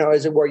adjust,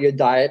 as it were, your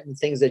diet and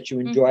things that you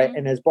enjoy. Mhm.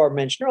 And as Barb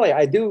mentioned earlier,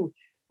 I do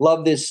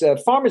love this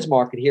farmers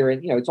market here,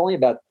 and it's only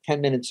about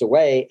 10 minutes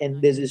away.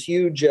 And there's this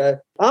huge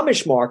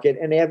Amish market,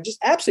 and they have just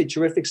absolutely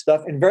terrific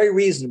stuff and very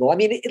reasonable. I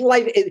mean,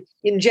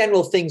 in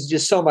general, things are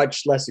just so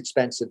much less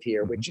expensive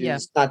here, which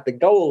is not the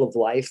goal of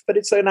life, but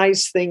it's a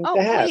nice thing Oh,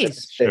 to have.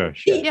 please. Sure.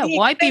 Yeah,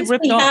 why be expense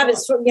ripped we off? have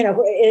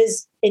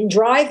is in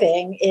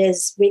driving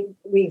is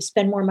we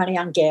spend more money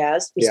on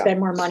gas, we Yeah. spend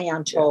more money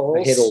on Yeah, tolls.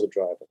 I hate all the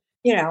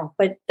driving.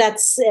 But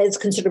it's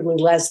considerably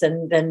less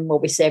than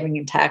what we're saving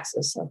in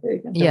taxes. So there you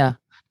go. Yeah.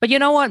 But you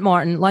know what,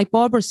 Martin? Like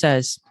Barbara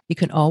says, you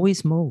can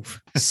always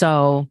move.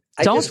 So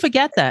don't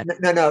forget that.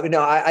 No.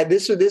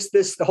 This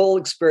the whole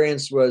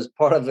experience was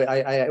part of it.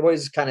 I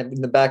always kind of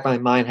in the back of my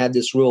mind had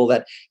this rule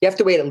that you have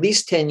to wait at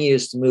least 10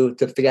 years to move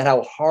to figure out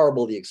how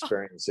horrible the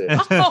experience is.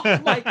 Oh,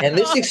 my And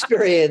this God.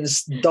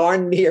 experience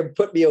darn near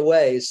put me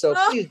away. So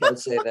please don't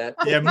say that.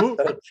 Yeah,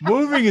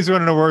 moving is one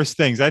of the worst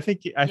things. I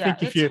think Yeah,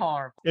 if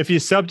horrible. you're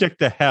subject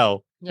to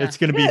hell, Yeah. it's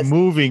going to be Yes.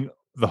 moving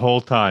the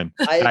whole time,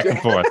 I back agree. and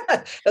forth.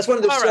 That's one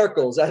of the All right.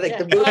 circles. I think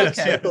Yeah. the moving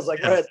Okay. circles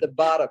like right at the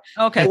bottom.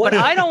 Okay, What-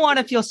 but I don't want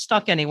to feel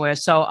stuck anywhere.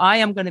 So I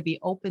am going to be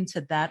open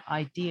to that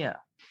idea.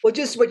 Well,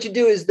 just what you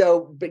do is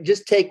but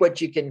just take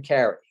what you can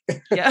carry.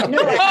 Yeah. No.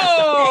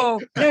 Oh!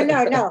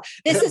 No.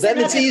 This is Then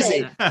it's another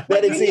easy. thing.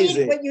 Then it's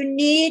easy. What you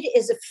need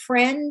is a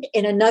friend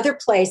in another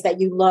place that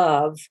you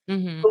love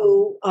Mhm.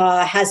 who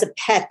has a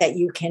pet that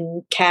you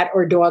can cat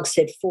or dog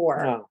sit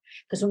for. Oh.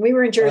 Because when we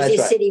were in Jersey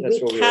that's right. City,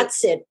 That's what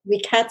we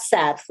cat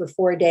sat for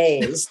 4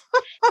 days,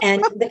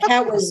 and the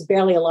cat was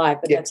barely alive.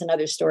 But Yeah. that's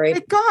another story.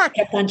 My God.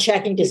 Kept on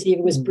checking to see if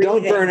it was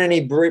breathing. Don't burn any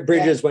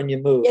bridges when you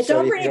move. Yeah, so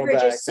don't you burn can any go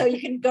bridges, back. so you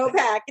can go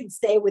back and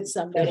stay with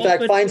somebody. In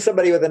fact, find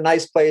somebody with a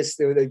nice place,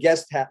 with a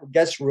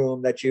guest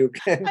room that you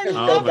can. I Oh,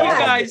 love you my God.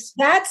 guys.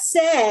 That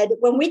said,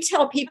 when we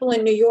tell people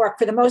in New York,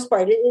 for the most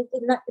part,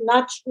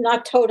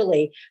 not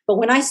totally, but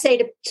when I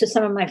say to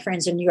some of my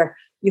friends in New York,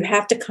 you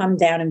have to come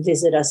down and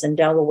visit us in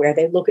Delaware,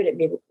 they look at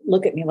me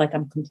like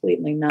I'm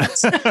completely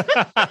nuts.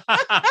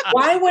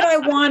 Why would I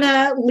want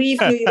to leave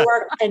New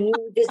York and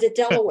visit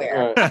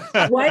Delaware?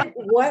 What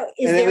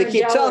is And there then we in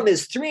keep telling Delaware? them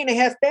there's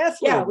 3.5 bathrooms.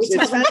 Yeah, we it's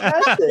tell them.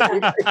 fantastic.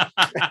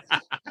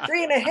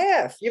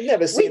 3.5. You've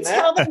never We seen that.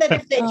 tell them that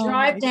if they Oh,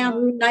 drive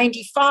down Route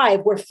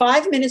 95, we're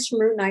 5 minutes from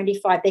Route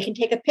 95, they can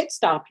take a pit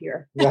stop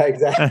here. Right,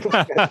 exactly.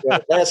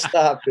 Right. Last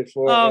stop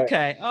before.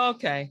 right.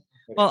 Okay.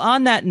 Well,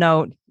 on that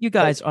note, you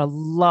guys are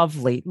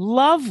lovely,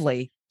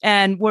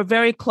 and we're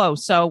very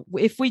close. So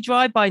if we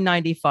drive by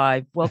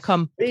 95, we'll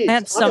come Please,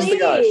 plant some. honest to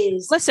God.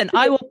 Please. Listen,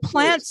 I will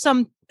plant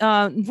some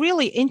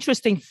really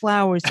interesting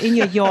flowers in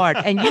your yard,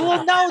 and you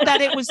will know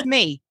that it was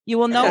me. You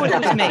will know it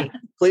was me.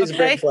 Please Okay.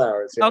 bring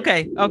flowers. yeah.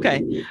 Okay.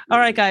 All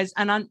right, guys.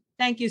 And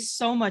thank you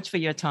so much for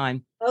your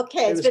time.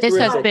 Okay. It was This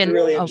has terrific. been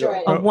Really a,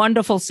 enjoyed a it.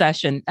 wonderful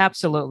session.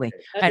 Absolutely.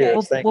 And Cheers.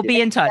 we'll, Thank we'll you.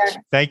 be in touch.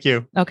 Thank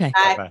you. Okay.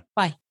 Bye.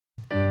 Bye.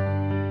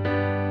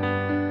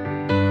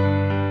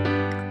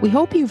 We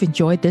hope you've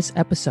enjoyed this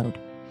episode.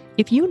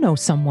 If you know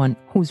someone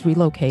who's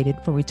relocated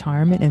for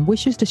retirement and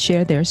wishes to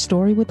share their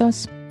story with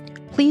us,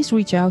 please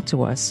reach out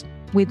to us.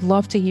 We'd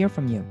love to hear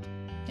from you.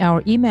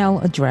 Our email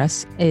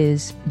address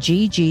is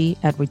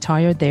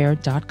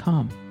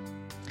gg@retirethere.com.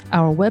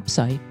 Our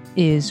website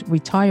is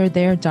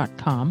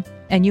retirethere.com,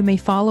 and you may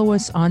follow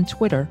us on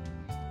Twitter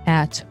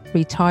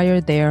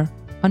 @retirethere_.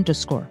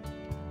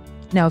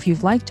 Now, if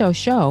you've liked our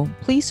show,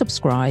 please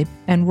subscribe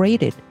and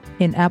rate it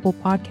in Apple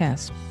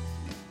Podcasts.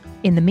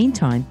 In the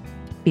meantime,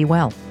 be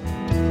well.